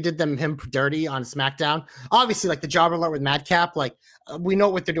think they did him dirty on SmackDown. Obviously, like the job alert with Madcap, like we know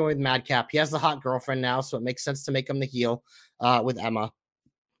what they're doing with Madcap. He has the hot girlfriend now, so it makes sense to make him the heel with Emma.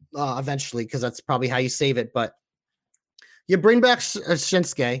 eventually because that's probably how you save it. But you bring back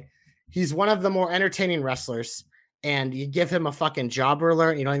Shinsuke. He's one of the more entertaining wrestlers, and you give him a fucking jobber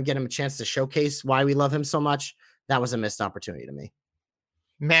alert. You don't even get him a chance to showcase why we love him so much. That was a missed opportunity to me.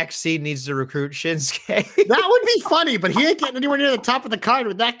 Max Seed needs to recruit Shinsuke. That would be funny, but he ain't getting anywhere near the top of the card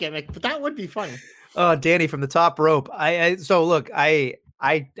with that gimmick. But that would be funny. Oh, Danny from the top rope. So look, I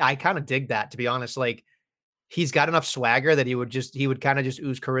kind of dig that, to be honest. Like, he's got enough swagger that he would kind of just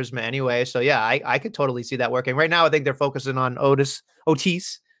ooze charisma anyway. So yeah, I could totally see that working. Right now, I think they're focusing on Otis,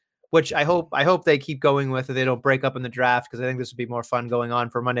 which I hope they keep going with, and they don't break up in the draft, because I think this would be more fun going on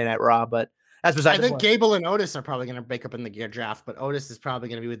for Monday Night Raw. But that's besides. I think Gable and Otis are probably going to break up in the gear draft, but Otis is probably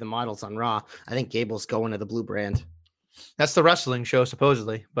going to be with the models on Raw. I think Gable's going to the blue brand. That's the wrestling show,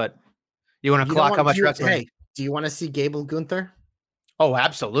 supposedly, but you want to clock how much wrestling? Hey, do you want to see Gable Gunther? Oh,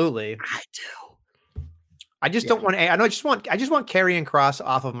 absolutely. I do. I just don't want. I just want Karrion Kross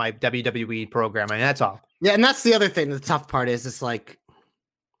off of my WWE programming. That's all. Yeah, and that's the other thing. The tough part is it's like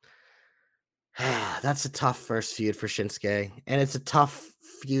that's a tough first feud for Shinsuke, and it's a tough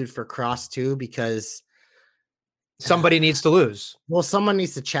feud for Kross too, because somebody needs to lose. Well, someone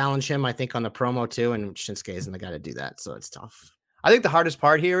needs to challenge him, I think, on the promo too, and Shinsuke isn't the guy to do that, so it's tough. I think the hardest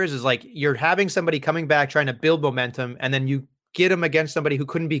part here is like you're having somebody coming back trying to build momentum, and then you get him against somebody who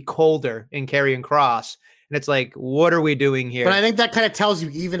couldn't be colder in Karrion Kross. And it's like, what are we doing here? But I think that kind of tells you,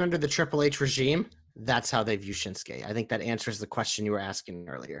 even under the Triple H regime, that's how they view Shinsuke. I think that answers the question you were asking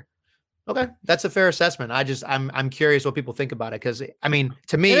earlier. Okay, that's a fair assessment. I'm curious what people think about it, because I mean,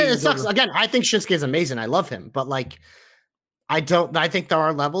 to me, it sucks. Again, I think Shinsuke is amazing. I love him, but like, I think there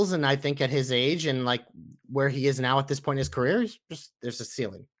are levels, and I think at his age and like where he is now at this point in his career, there's a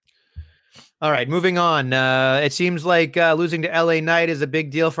ceiling. All right, moving on. It seems like losing to LA Knight is a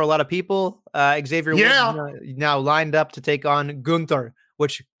big deal for a lot of people. Xavier Woods now lined up to take on Gunther,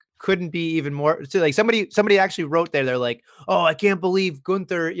 which couldn't be even more. So like somebody actually wrote there. They're like, "Oh, I can't believe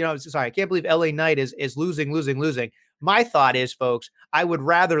Gunther. I can't believe LA Knight is losing." My thought is, folks, I would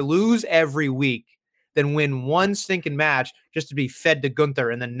rather lose every week than win one stinking match just to be fed to Gunther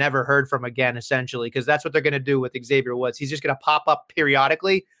and then never heard from again. Essentially, because that's what they're going to do with Xavier Woods. He's just going to pop up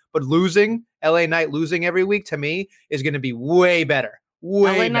periodically. But LA Knight losing every week, to me, is going to be way better.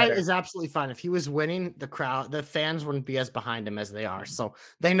 LA Knight is absolutely fine. If he was winning, the fans wouldn't be as behind him as they are. So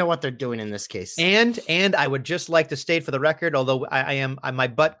they know what they're doing in this case. And I would just like to state for the record, although my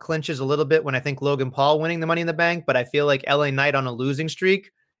butt clenches a little bit when I think Logan Paul winning the Money in the Bank, but I feel like LA Knight on a losing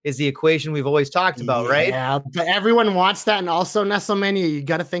streak is the equation we've always talked about, right? Yeah, but everyone wants that. And also, Nestlemania, you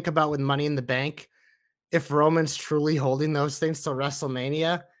got to think about with Money in the Bank, if Roman's truly holding those things till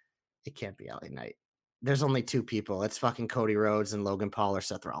WrestleMania, it can't be LA Knight. There's only two people. It's fucking Cody Rhodes and Logan Paul or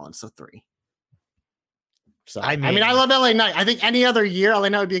Seth Rollins. So three. So I mean, I love LA Knight. I think any other year, LA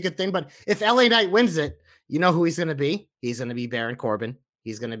Knight would be a good thing. But if LA Knight wins it, you know who he's going to be? He's going to be Baron Corbin.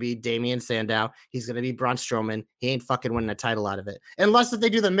 He's going to be Damian Sandow. He's going to be Braun Strowman. He ain't fucking winning a title out of it. Unless if they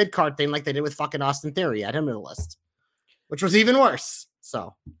do the mid-card thing like they did with fucking Austin Theory. Add him to the list, which was even worse.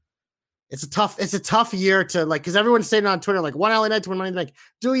 So it's a tough year to like, because everyone's saying on Twitter, like, one LA Knight to win Money in the Bank.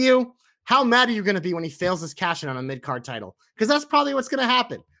 Do you? How mad are you going to be when he fails his cash in on a mid-card title? Because that's probably what's going to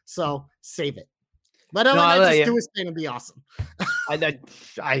happen. So save it. Let LA Knight just do his thing and be awesome.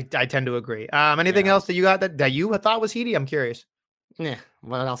 I tend to agree. Anything else that you got that you thought was heaty? I'm curious. Yeah.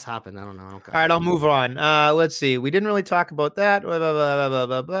 What else happened? I don't know. All right, I'll move on. Let's see. We didn't really talk about that.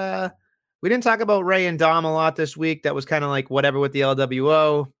 We didn't talk about Ray and Dom a lot this week. That was kind of like whatever with the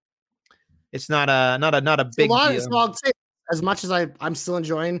LWO. It's not a big deal. As much as I'm still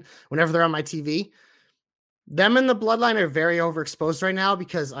enjoying whenever they're on my TV, them and the Bloodline are very overexposed right now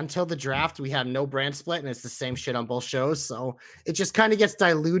because until the draft, we have no brand split and it's the same shit on both shows. So it just kind of gets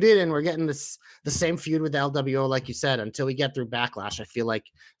diluted and we're getting the same feud with the LWO, like you said, until we get through Backlash. I feel like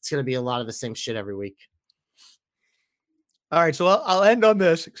it's going to be a lot of the same shit every week. All right. So I'll end on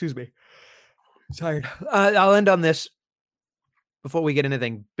this. Excuse me. Sorry. I'll end on this before we get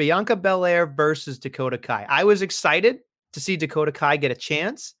anything. Bianca Belair versus Dakota Kai. I was excited to see Dakota Kai get a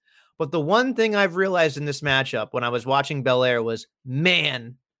chance. But the one thing I've realized in this matchup when I was watching Belair was,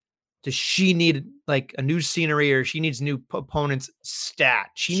 man, does she need like a new scenery or she needs new opponents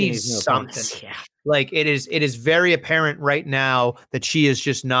stat? She needs something. Yeah. Like it is very apparent right now that she is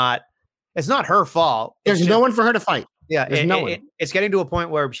just not, it's not her fault. There's no one for her to fight. Yeah. It's getting to a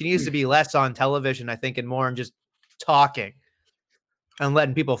point where she needs to be less on television, I think, and more in just talking and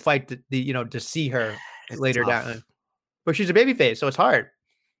letting people fight to see her later down. But she's a babyface, so it's hard.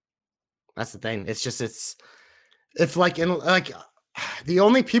 That's the thing. It's just it's like the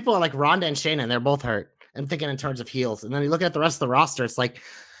only people are like Ronda and Shayna, and they're both hurt. I'm thinking in terms of heels, and then you look at the rest of the roster. It's like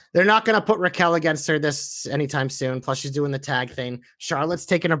They're not going to put Raquel against her this anytime soon. Plus, she's doing the tag thing. Charlotte's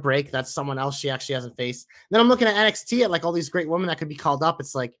taking a break. That's someone else she actually hasn't faced. Then I'm looking at NXT at like all these great women that could be called up.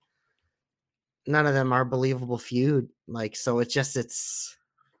 It's like none of them are believable feud. Like, so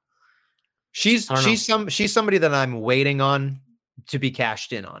she's somebody that I'm waiting on to be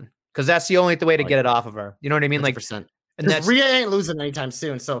cashed in on, because that's the only way to get it off of her. You know what I mean? 100%. Like, and that's Rhea ain't losing anytime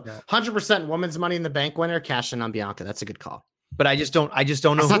soon. So 100% women's Money in the Bank winner, cash in on Bianca. That's a good call. But I just don't know.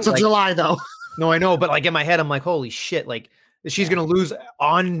 That's not till July though. No, I know, but like in my head, I'm like, holy shit! Like she's gonna lose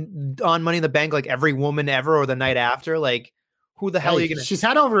on Money in the Bank like every woman ever, or the night after. Like, who the hell are you gonna? She's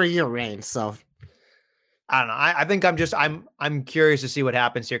had over a year reign, so I don't know. I think I'm curious to see what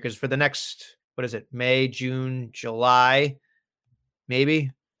happens here, because for the next, what is it, May, June, July,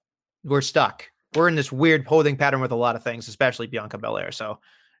 maybe we're stuck. We're in this weird holding pattern with a lot of things, especially Bianca Belair. So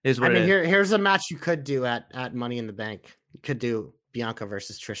here's a match you could do at Money in the Bank. You could do Bianca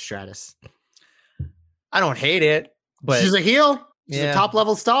versus Trish Stratus. I don't hate it, but she's a heel. She's a top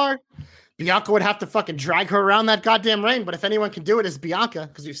level star. Bianca would have to fucking drag her around that goddamn ring. But if anyone can do it, it's Bianca,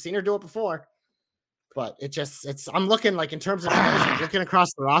 because we've seen her do it before. But I'm looking like in terms of looking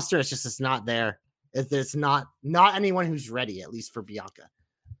across the roster, it's not there. It's not anyone who's ready, at least for Bianca.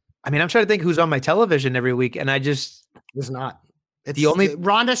 I mean, I'm trying to think who's on my television every week, and there's not. It's the only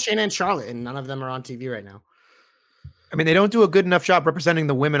Ronda, Shayna, and Charlotte, and none of them are on TV right now. I mean, they don't do a good enough job representing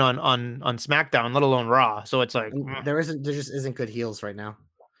the women on SmackDown, let alone Raw. So it's like there just isn't good heels right now.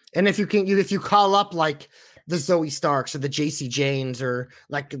 And if you call up like the Zoe Starks or the JC Janes or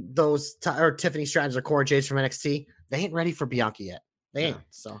like those or Tiffany Strattons or Cora Jade from NXT, they ain't ready for Bianca yet. They ain't.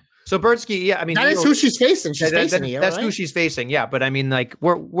 So Bertsky, yeah, I mean, that is who she's facing. She's facing Io, that's right? who she's facing. Yeah, but I mean, like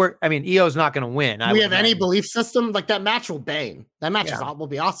Io's not going to win. Do we have any belief system? Like that match will bang. That match will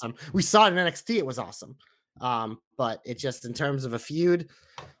be awesome. We saw it in NXT. It was awesome. But it just, in terms of a feud,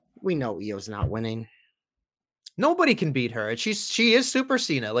 we know Io's not winning. Nobody can beat her. She is Super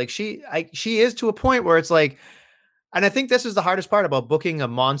Cena. Like she is to a point where it's like, and I think this is the hardest part about booking a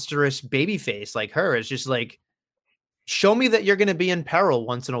monstrous babyface like her, is just like, show me that you're going to be in peril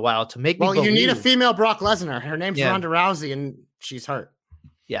once in a while to make me believe. You need a female Brock Lesnar. Her name's Ronda Rousey, and she's hurt.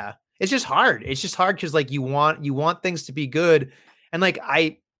 Yeah, it's just hard. It's just hard because like you want things to be good, and like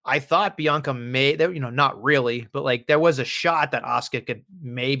I thought Bianca may, not really, but like there was a shot that Asuka could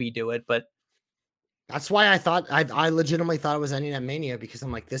maybe do it, but that's why I legitimately thought it was ending at Mania, because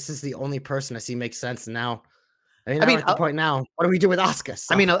I'm like, this is the only person I see makes sense now. I mean, at the point now, what do we do with Asuka?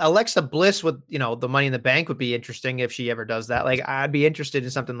 So. I mean, Alexa Bliss with, the Money in the Bank would be interesting if she ever does that. Like, I'd be interested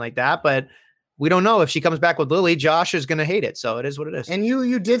in something like that, but we don't know. If she comes back with Lily, Josh is going to hate it. So it is what it is. And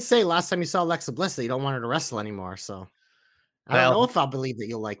you did say last time you saw Alexa Bliss that you don't want her to wrestle anymore. So I don't know if I'll believe that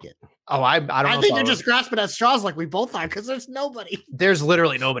you'll like it. Oh, I don't know. I think you're just grasping at straws like we both are, because there's nobody. There's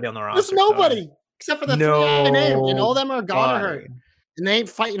literally nobody on the roster. There's nobody except for the three I named, and all of them are gone or hurt. And they ain't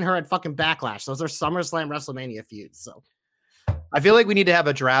fighting her at fucking Backlash. Those are SummerSlam, WrestleMania feuds. So I feel like we need to have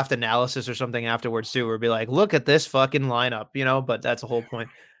a draft analysis or something afterwards too, where be like, look at this fucking lineup, but that's the whole point.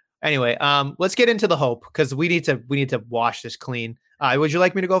 Anyway, let's get into the hope, because we need to wash this clean. Would you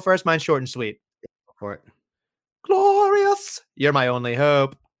like me to go first? Mine's short and sweet. Go for it. Glorious. You're my only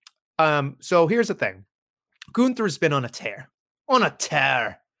hope. So here's the thing. Gunther's been on a tear.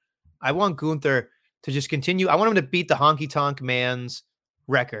 I want Gunther to just continue. I want him to beat the Honky Tonk Man's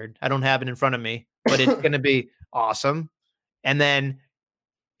record. I don't have it in front of me, but it's going to be awesome. And then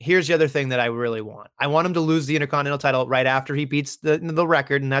here's the other thing that I really want. I want him to lose the Intercontinental title right after he beats the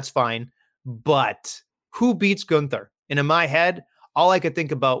record, and that's fine. But who beats Gunther? And in my head, all I could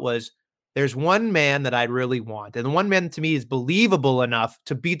think about was, there's one man that I really want. And the one man to me is believable enough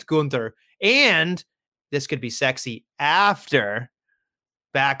to beat Gunther. And this could be sexy after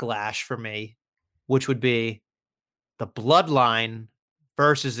Backlash for me, which would be the Bloodline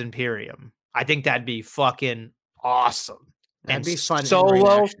versus Imperium. I think that'd be fucking awesome. That'd be fun.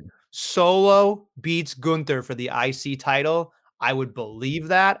 Solo beats Gunther for the IC title. I would believe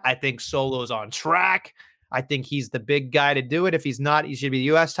that. I think Solo's on track. I think he's the big guy to do it. If he's not, he should be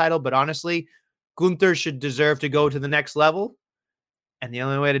the US title. But honestly, Gunther should deserve to go to the next level. And the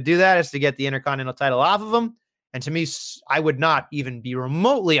only way to do that is to get the Intercontinental title off of him. And to me, I would not even be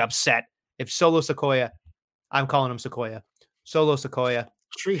remotely upset if Solo Sikoa, I'm calling him Sikoa, Solo Sikoa.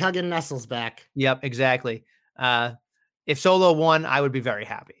 Tree hugging Nestle's back. Yep, exactly. If Solo won, I would be very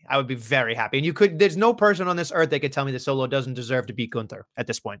happy. And there's no person on this earth that could tell me that Solo doesn't deserve to beat Gunther at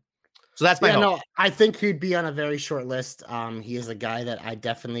this point. So that's my hope. No, I think he'd be on a very short list. He is a guy that I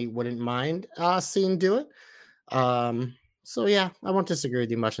definitely wouldn't mind seeing do it. So yeah, I won't disagree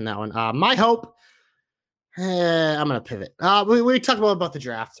with you much on that one. My hope, I'm gonna pivot. We talked about the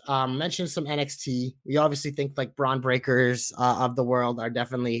draft. Mentioned some NXT. We obviously think like Braun Breakers of the world are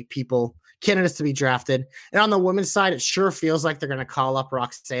definitely people candidates to be drafted. And on the women's side, it sure feels like they're gonna call up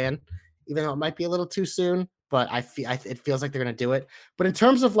Roxanne, even though it might be a little too soon. But it feels like they're gonna do it. But in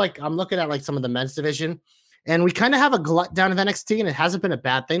terms of like, I'm looking at like some of the men's division, and we kind of have a glut down of NXT, and it hasn't been a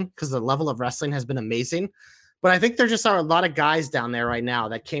bad thing because the level of wrestling has been amazing. But I think there just are a lot of guys down there right now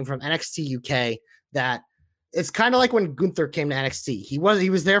that came from NXT UK that it's kind of like when Gunther came to NXT. He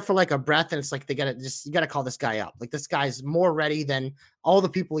was there for like a breath, and it's like you gotta call this guy up. Like this guy's more ready than all the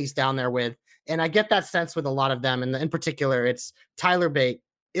people he's down there with. And I get that sense with a lot of them. And in particular, it's Tyler Bate,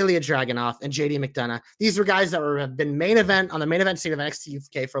 Ilya Dragunov, and JD McDonough. These were guys that have been on the main event scene of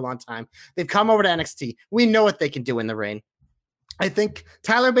NXT UK for a long time. They've come over to NXT. We know what they can do in the ring. I think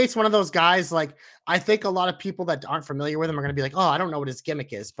Tyler Bates, one of those guys, like, I think a lot of people that aren't familiar with him are going to be like, oh, I don't know what his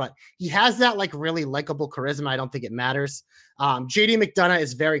gimmick is, but he has that like really likable charisma. I don't think it matters. JD McDonough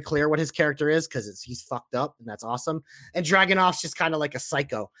is very clear what his character is because he's fucked up, and that's awesome. And Dragunov's just kind of like a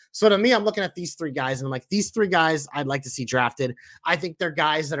psycho. So to me, I'm looking at these three guys, and I'm like, these three guys I'd like to see drafted. I think they're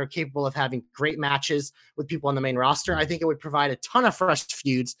guys that are capable of having great matches with people on the main roster. I think it would provide a ton of fresh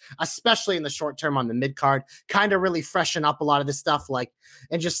feuds, especially in the short term on the mid card, kind of really freshen up a lot of this stuff. Like,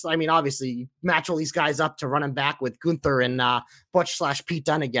 and just, I mean, obviously, you match all these guys up to run them back with Gunther and Butch/Pete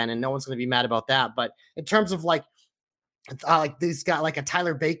Dunne again, and no one's going to be mad about that. But in terms of like these got like a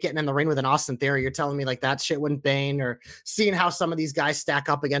Tyler Bate getting in the ring with an Austin Theory, you're telling me like that shit wouldn't bane, or seeing how some of these guys stack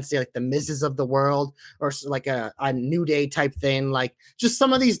up against the Miz's of the world, or like a New Day type thing, like just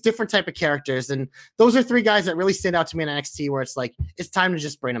some of these different type of characters. And those are three guys that really stand out to me in NXT, where it's like, it's time to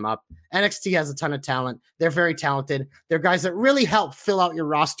just bring them up. NXT has a ton of talent. They're very talented. They're guys that really help fill out your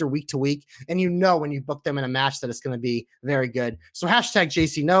roster week to week. And you know, when you book them in a match that it's going to be very good. So hashtag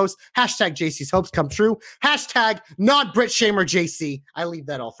JC knows, hashtag JC's hopes come true, hashtag not Brit Shamer JC. I leave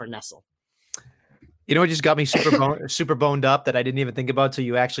that all for Nestle. You know what just got me super boned up that I didn't even think about till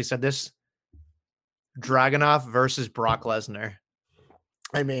you actually said this? Dragunov versus Brock Lesnar.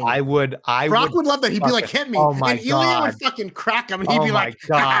 I mean, Brock would love that. He'd be like, hit me. Oh my and Ilya would fucking crack him, and he'd be like,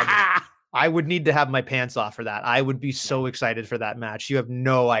 God. I would need to have my pants off for that. I would be so excited for that match. You have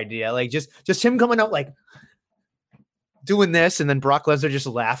no idea. Like just him coming out like doing this, and then Brock Lesnar just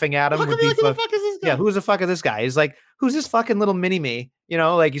laughing at him. Would be like, who the fuck is this guy? Yeah, who the fuck is this guy? He's like, who's this fucking little mini me? You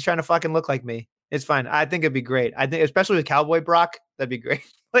know, like he's trying to fucking look like me. It's fine. I think it'd be great. I think, especially with Cowboy Brock, that'd be great.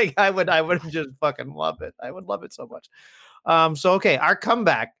 Like I would just fucking love it. I would love it so much. So okay, our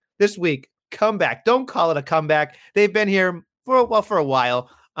comeback this week. Comeback. Don't call it a comeback. They've been here for a while.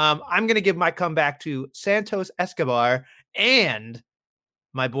 I'm gonna give my comeback to Santos Escobar and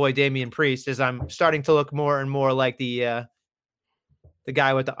my boy Damian Priest, as I'm starting to look more and more like the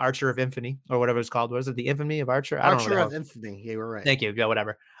guy with the Archer of Infamy, or whatever it's called. What is it? The Infamy of Archer? I don't know. Archer of Infamy. Yeah, you're right. Thank you. Yeah,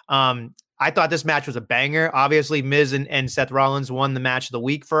 whatever. I thought this match was a banger. Obviously, Miz and Seth Rollins won the match of the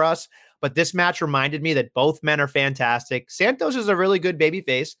week for us, but this match reminded me that both men are fantastic. Santos is a really good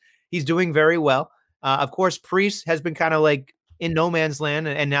babyface. He's doing very well. Of course, Priest has been kind of like in no man's land,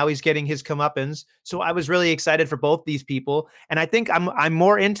 and now he's getting his comeuppance. So I was really excited for both these people. And I think I'm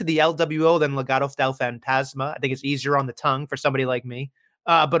more into the LWO than Legado del Fantasma. I think it's easier on the tongue for somebody like me.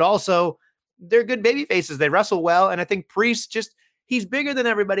 But also, they're good baby faces. They wrestle well. And I think Priest he's bigger than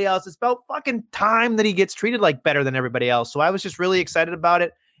everybody else. It's about fucking time that he gets treated like better than everybody else. So I was just really excited about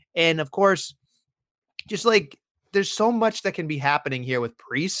it. And of course, just like there's so much that can be happening here with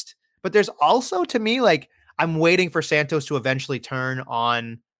Priest, but there's also, to me, like, I'm waiting for Santos to eventually turn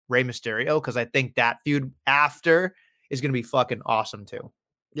on Rey Mysterio, because I think that feud after is going to be fucking awesome too.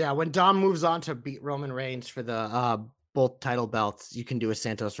 Yeah, when Dom moves on to beat Roman Reigns for the both title belts, you can do a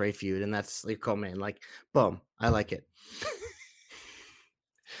Santos Rey feud, and that's like co-main. Like, boom, I like it.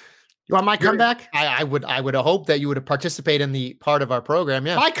 You want my comeback? I would hope that you would participate in the part of our program.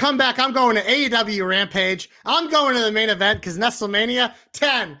 Yeah. My comeback, I'm going to AEW Rampage. I'm going to the main event because Nestlemania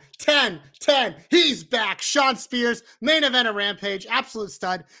 10. He's back. Sean Spears, main event of Rampage. Absolute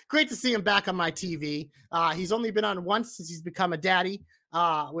stud. Great to see him back on my TV. He's only been on once since he's become a daddy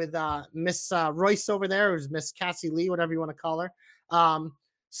with Miss Royce over there, who's Miss Cassie Lee, whatever you want to call her.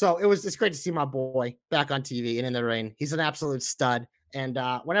 So it's great to see my boy back on TV and in the ring. He's an absolute stud. And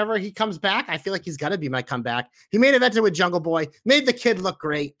whenever he comes back, I feel like he's got to be my comeback. He made evented with Jungle Boy, made the kid look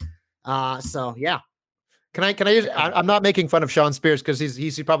great. So yeah. Can I use? I'm not making fun of Sean Spears because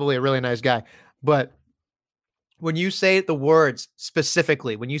he's probably a really nice guy. But when you say the words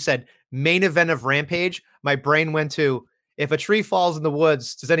specifically, when you said main event of Rampage, my brain went to, if a tree falls in the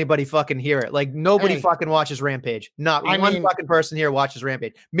woods, does anybody fucking hear it? Like nobody fucking watches Rampage. Not one fucking person here watches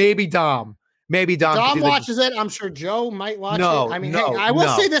Rampage. Maybe Dom. Maybe Dom. could Dom do the- watches it. I'm sure Joe might watch No, it. I mean, no, hey, I will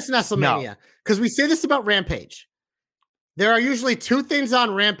no, say this in WrestleMania because we say this about Rampage. There are usually two things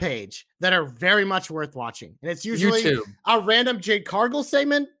on Rampage that are very much worth watching, and it's usually YouTube. a random Jade Cargill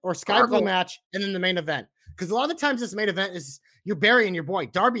segment or Sky Blue Cargill. match, and then the main event. Because a lot of the times this main event is you burying your boy.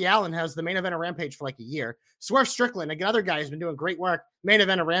 Darby Allin has the main event of Rampage for like a year. Swerve Strickland, like another guy, has been doing great work. Main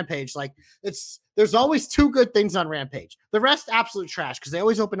event of Rampage, like there's always two good things on Rampage. The rest absolute trash because they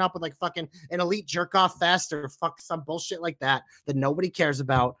always open up with like fucking an elite jerk off fest or fuck some bullshit like that nobody cares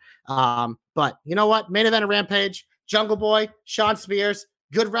about. But you know what? Main event of Rampage. Jungle Boy, Sean Spears,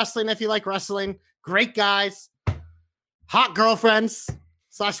 good wrestling if you like wrestling, great guys, hot girlfriends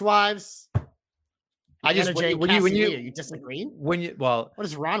 / wives. I just when you disagree. Well, What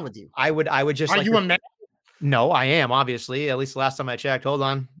is wrong with you? I would just. Are like you to- a man? No, I am obviously. At least the last time I checked. Hold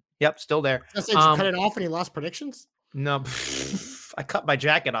on. Yep, still there. Did you cut it off and he lost predictions? No, I cut my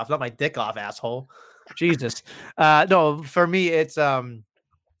jacket off, not my dick off, asshole. Jesus. No, for me, it's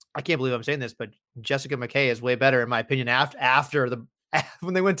I can't believe I'm saying this, but Jessica McKay is way better in my opinion. After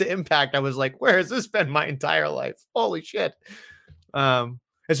when they went to Impact, I was like, where has this been my entire life? Holy shit.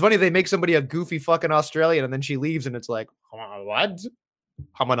 It's funny they make somebody a goofy fucking Australian and then she leaves and it's like, what?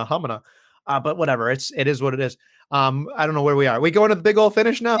 Humana. But whatever, it is what it is. I don't know where we are. We going to the big old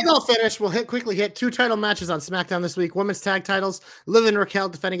finish now? Big old finish. We'll quickly hit 2 title matches on SmackDown this week. Women's tag titles. Liv and Raquel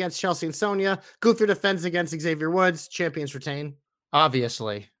defend against Chelsea and Sonya. Gunther defends against Xavier Woods. Champions retain.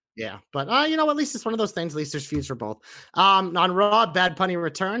 Obviously. Yeah, but you know, at least it's one of those things. At least there's feuds for both. On Raw, Bad Bunny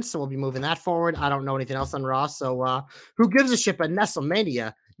returns, so we'll be moving that forward. I don't know anything else on Raw, so who gives a shit? But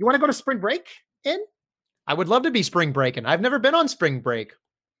WrestleMania, you want to go to spring break? I would love to be spring breaking. I've never been on spring break.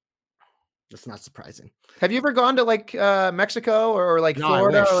 That's not surprising. Have you ever gone to like Mexico or like No,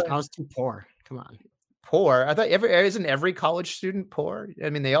 Florida? I wish. I was too poor. Come on. Poor? I thought isn't every college student poor? I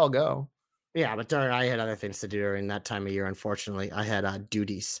mean, they all go. Yeah, but I had other things to do during that time of year. Unfortunately, I had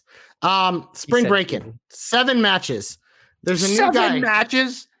duties. Spring breaking, 7 matches. There's a new guy. 7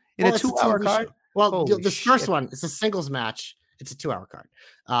 matches in a It's 2-hour TV card. show. Well, Holy this first shit. one, it's a singles match. It's a 2-hour card.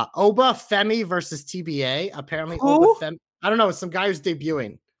 Oba Femi versus TBA. Apparently, Who? Oba Femi. I don't know. It's some guy who's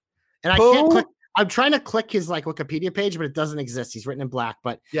debuting, and I Who? can't click. I'm trying to click his like Wikipedia page, but it doesn't exist. He's written in black,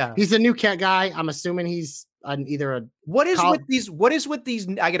 but Yeah. he's a new cat guy. I'm assuming he's either a What is Col- with these?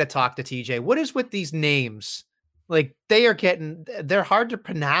 I gotta talk to TJ. What is with these names? Like they're hard to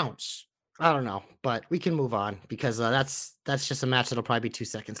pronounce. I don't know, but we can move on because that's just a match that'll probably be 2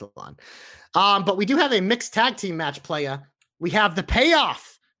 seconds long. But we do have a mixed tag team match playa. We have the payoff.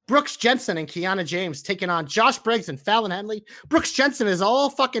 Brooks Jensen and Kiana James taking on Josh Briggs and Fallon Henley. Brooks Jensen is all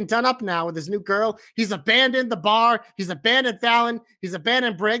fucking done up now with his new girl. He's abandoned the bar. He's abandoned Fallon. He's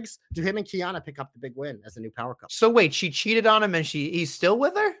abandoned Briggs. Do him and Kiana pick up the big win as a new power couple? So wait, she cheated on him and he's still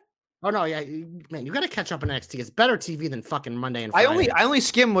with her? Oh no, yeah, man, you got to catch up on NXT. It's better TV than fucking Monday and Friday. I only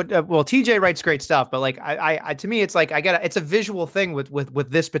skim what well TJ writes great stuff, but like I to me it's like it's a visual thing with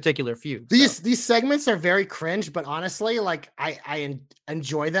this particular feud. These segments are very cringe, but honestly, like I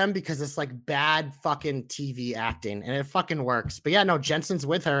enjoy them because it's like bad fucking TV acting and it fucking works. But yeah, no, Jensen's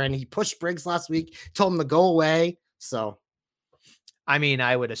with her and he pushed Briggs last week, told him to go away. So I mean,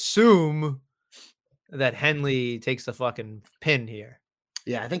 I would assume that Henley takes the fucking pin here.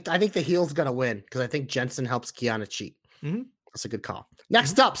 yeah, I think the heel's gonna win because I think Jensen helps Kiana cheat. Mhm. That's a good call.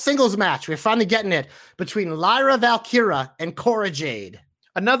 Next up, singles match. We're finally getting it between Lyra Valkyra and Cora Jade.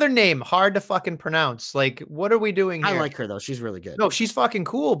 Another name hard to fucking pronounce. Like, what are we doing here? I like her though; she's really good. No, she's fucking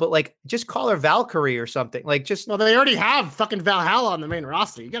cool, but like, just call her Valkyrie or something. Like, just No, they already have fucking Valhalla on the main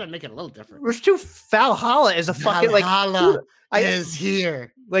roster. You got to make it a little different. there's two Valhalla is a fucking Valhalla dude, I- is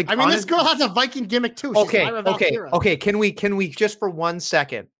here. like. I mean, this honest- girl has a Viking gimmick too. She's Okay, Lyra okay, Valkyra. okay. Can we just for 1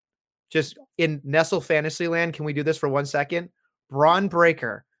 second, just in Nestle Fantasyland, can we do this for 1 second? Braun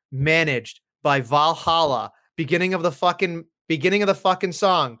Breaker managed by Valhalla. Beginning of the fucking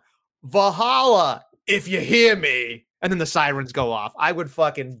song. Valhalla, if you hear me. And then the sirens go off. I would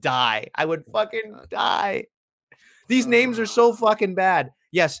fucking die. These names are so fucking bad.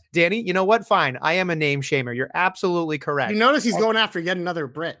 Yes, Danny, you know what? Fine. I am a name shamer. You're absolutely correct. You notice he's going after yet another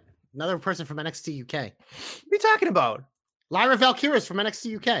Brit, another person from NXT UK. What are you talking about? Lyra Valkyra is from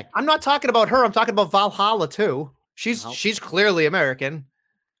NXT UK. I'm not talking about her. I'm talking about Valhalla too. She's Nope. she's clearly American.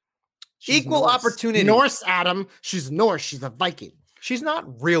 She's Equal Norse. opportunity. Norse, Adam. She's Norse. She's a Viking. She's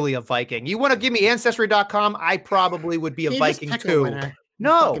not really a Viking. You want to give me ancestry.com? I probably would be a Can you just Viking pick a too. winner? You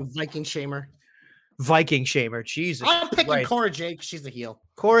No. fucking Viking shamer. Viking shamer. Jesus. I'm picking Christ. Cora Jade because she's a heel.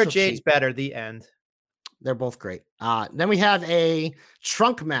 Cora so Jade's cheap. better. The end. They're both great. Then we have a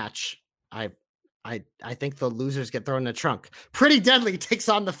trunk match. I think the losers get thrown in the trunk. Pretty Deadly takes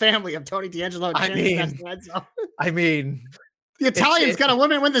on the family of Tony D'Angelo and Shane Spencer. I mean, The Italians got to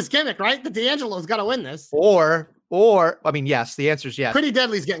win this gimmick, right? The D'Angelo's got to win this. Or I mean, yes, the answer is yes. Pretty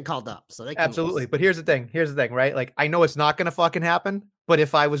Deadly's getting called up, so they can absolutely. lose. But here's the thing, right? Like, I know it's not gonna fucking happen, but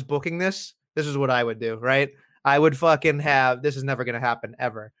if I was booking this is what I would do, right? I would fucking have, this is never gonna happen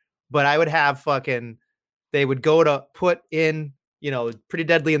ever, but I would have they would go to put in, Pretty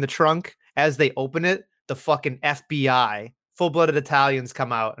Deadly in the trunk. As they open it, the fucking FBI, full-blooded Italians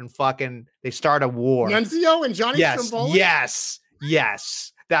come out and they start a war. Nunzio and Johnny Stromboli? Yes.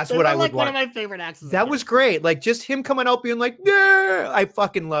 That's what I would want. One of my favorite acts. That was great. Like, just him coming out being like, yeah, I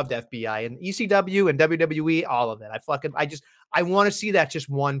fucking loved FBI and ECW and WWE, all of it. I want to see that just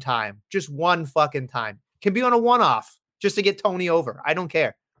one time, just one fucking time. Can be on a one-off just to get Tony over. I don't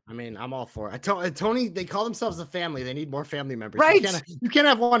care. I mean, I'm all for it. Tony, they call themselves a family. They need more family members. Right. You can't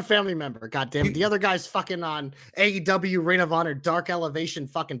have one family member. Goddamn it. The other guy's fucking on AEW, Ring of Honor, Dark Elevation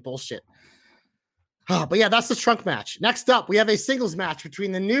fucking bullshit. Oh, but yeah, that's the trunk match. Next up, we have a singles match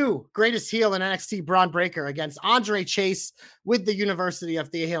between the new greatest heel in NXT, Braun Breaker, against Andre Chase with the University of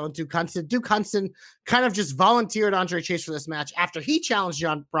Thea Hale and Duke Hudson. Duke Hudson kind of just volunteered Andre Chase for this match after he challenged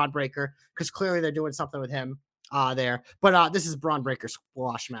Braun Breaker, because clearly they're doing something with him there. But this is Braun Breaker's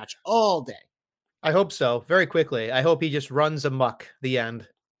squash match all day. I hope so. Very quickly. I hope he just runs amok the end.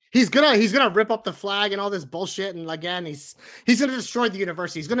 He's gonna rip up the flag and all this bullshit, and again, he's gonna destroy the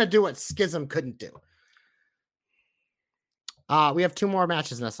University. He's gonna do what Schism couldn't do. We have 2 more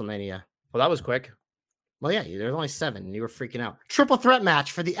matches in WrestleMania. Well, that was quick. Well, yeah, there's only 7, and you were freaking out. Triple threat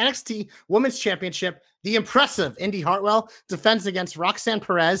match for the NXT Women's Championship. The impressive Indy Hartwell defends against Roxanne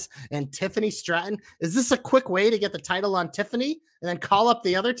Perez and Tiffany Stratton. Is this a quick way to get the title on Tiffany and then call up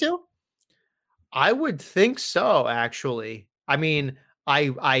the other 2? I would think so, actually. I mean,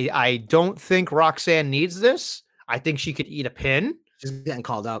 I don't think Roxanne needs this. I think she could eat a pin. She's getting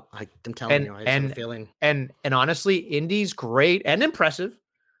called up. I'm telling you, I just have a feeling. And honestly, Indy's great and impressive,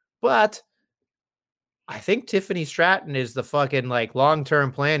 but I think Tiffany Stratton is the fucking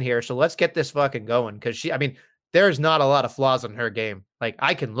long-term plan here. So let's get this fucking going, because there's not a lot of flaws in her game. Like,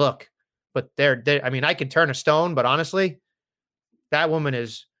 I can look, but I can turn a stone, but honestly, that woman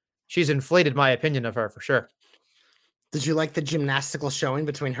she's inflated my opinion of her for sure. Did you like the gymnastical showing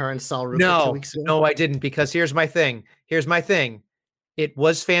between her and Saul Ruka 2 weeks ago? No, I didn't, because here's my thing. It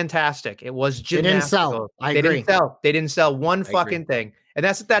was fantastic. It was gymnastical. They didn't sell. I agree. They didn't sell one fucking thing. And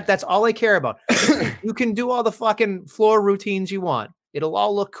that's all I care about. You can do all the fucking floor routines you want. It'll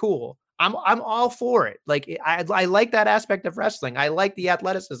all look cool. I'm all for it. Like, I like that aspect of wrestling. I like the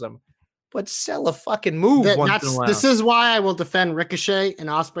athleticism. But sell a fucking move once in a while. This is why I will defend Ricochet and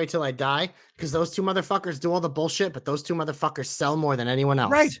Ospreay till I die, because those 2 motherfuckers do all the bullshit, but those 2 motherfuckers sell more than anyone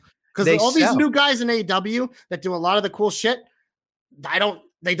else. Right. Because all these new guys in AEW that do a lot of the cool shit,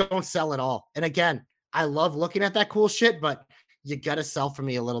 they don't sell at all. And again, I love looking at that cool shit, but you gotta sell for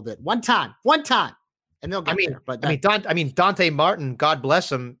me a little bit. One time, and they'll get there. But Dante Martin, God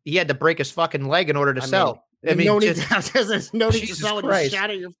bless him, he had to break his fucking leg in order to sell. There's no need to sell when you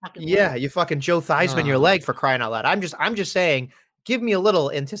shatter your fucking leg. You fucking Joe Theismann your leg, for crying out loud. I'm just saying, give me a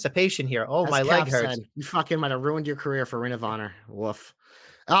little anticipation here. Oh, my leg hurts. You fucking might have ruined your career for Ring of Honor. Woof.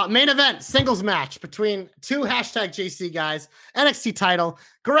 Main event, singles match between 2 #JC guys. NXT title,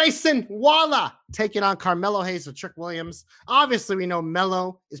 Grayson Waller taking on Carmelo Hayes with Trick Williams. Obviously, we know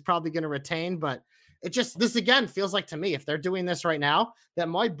Melo is probably going to retain, but this again feels like to me, if they're doing this right now, that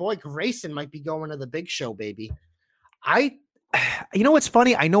my boy Grayson might be going to the big show, baby. You know what's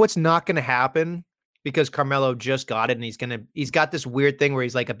funny? I know it's not going to happen because Carmelo just got it, and he's got this weird thing where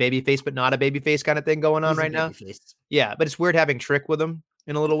he's like a babyface, but not a babyface kind of thing going on right now. Yeah, but it's weird having Trick with him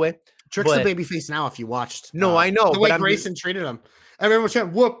in a little way. Trick's a babyface now, if you watched. No, I know. The way Grayson treated him. Everyone was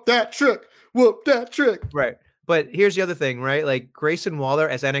saying, whoop that Trick. Right. But here's the other thing, right? Like, Grayson Waller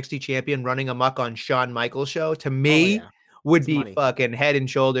as NXT champion running amok on Shawn Michaels' show, to me, would be fucking head and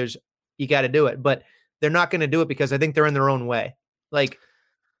shoulders. You got to do it. But they're not going to do it because I think they're in their own way. Like,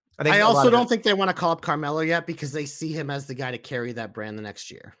 I also don't think they want to call up Carmelo yet, because they see him as the guy to carry that brand the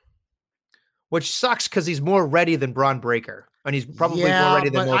next year. Which sucks, because he's more ready than Braun Breaker. And he's probably more ready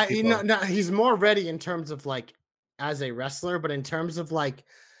than most people. No, he's more ready in terms of as a wrestler, but in terms of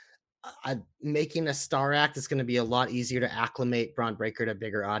making a star act, it's going to be a lot easier to acclimate Braun Breaker to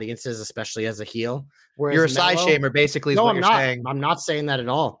bigger audiences, especially as a heel. Whereas you're a size shamer, basically. No, I'm not. I'm not saying that at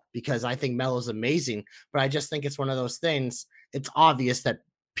all, because I think Melo's amazing, but I just think it's one of those things. It's obvious that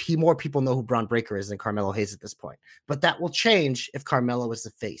more people know who Braun Breaker is than Carmelo Hayes at this point, but that will change if Carmelo is the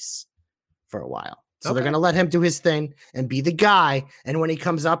face for a while. So they're Okay. going to let him do his thing and be the guy. And when he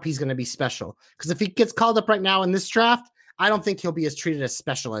comes up, he's going to be special. Because if he gets called up right now in this draft, I don't think he'll be as treated as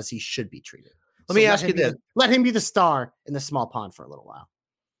special as he should be treated. Let me ask you this. Let him be the star in the small pond for a little while.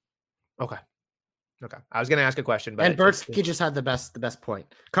 Okay. I was going to ask a question, but And Bertsky just had the best point.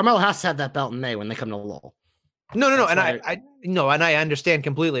 Carmelo has to have that belt in May when they come to Lowell. No. That's And why I understand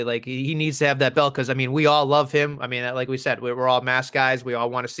completely. Like he needs to have that belt because I mean, we all love him. I mean, like we said, we're all mask guys. We all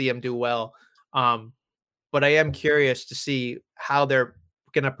want to see him do well. But I am curious to see how they're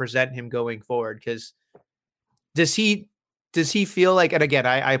going to present him going forward. Because does he feel like, and again,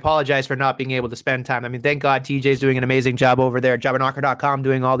 I apologize for not being able to spend time. I mean, thank God TJ's doing an amazing job over there at jobberknocker.com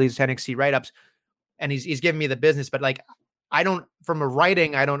doing all these NXT write-ups. And he's giving me the business, but like, from a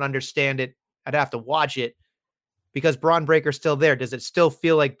writing, I don't understand it. I'd have to watch it because Braun Breaker's still there. Does it still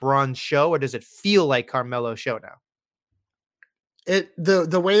feel like Braun's show or does it feel like Carmelo's show now?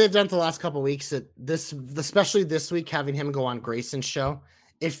 The way they've done it the last couple of weeks, especially this week, having him go on Grayson's show,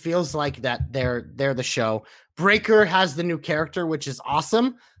 it feels like that they're the show. Breaker has the new character, which is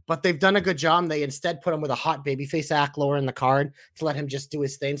awesome, but they've done a good job. They instead put him with a hot babyface act lower in the card to let him just do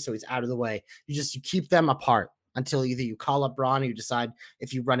his thing, so he's out of the way. You keep them apart until either you call up Braun or you decide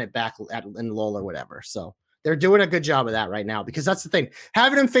if you run it back in Lowell or whatever. So they're doing a good job of that right now because that's the thing.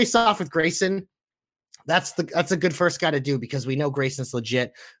 Having him face off with Grayson, that's a good first guy to do because we know Grayson's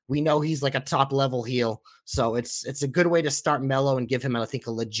legit. We know he's like a top level heel. So it's a good way to start Melo and give him, I think,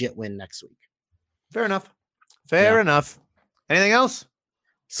 a legit win next week. Fair enough. Anything else?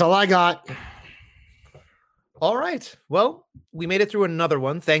 That's all I got. All right. Well, we made it through another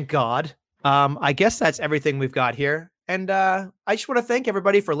one. Thank God. I guess that's everything we've got here. And I just want to thank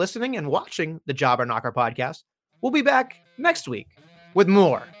everybody for listening and watching the Jobber Knocker podcast. We'll be back next week with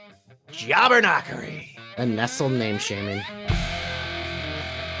more Jobber Knockery And Nestle name shaming.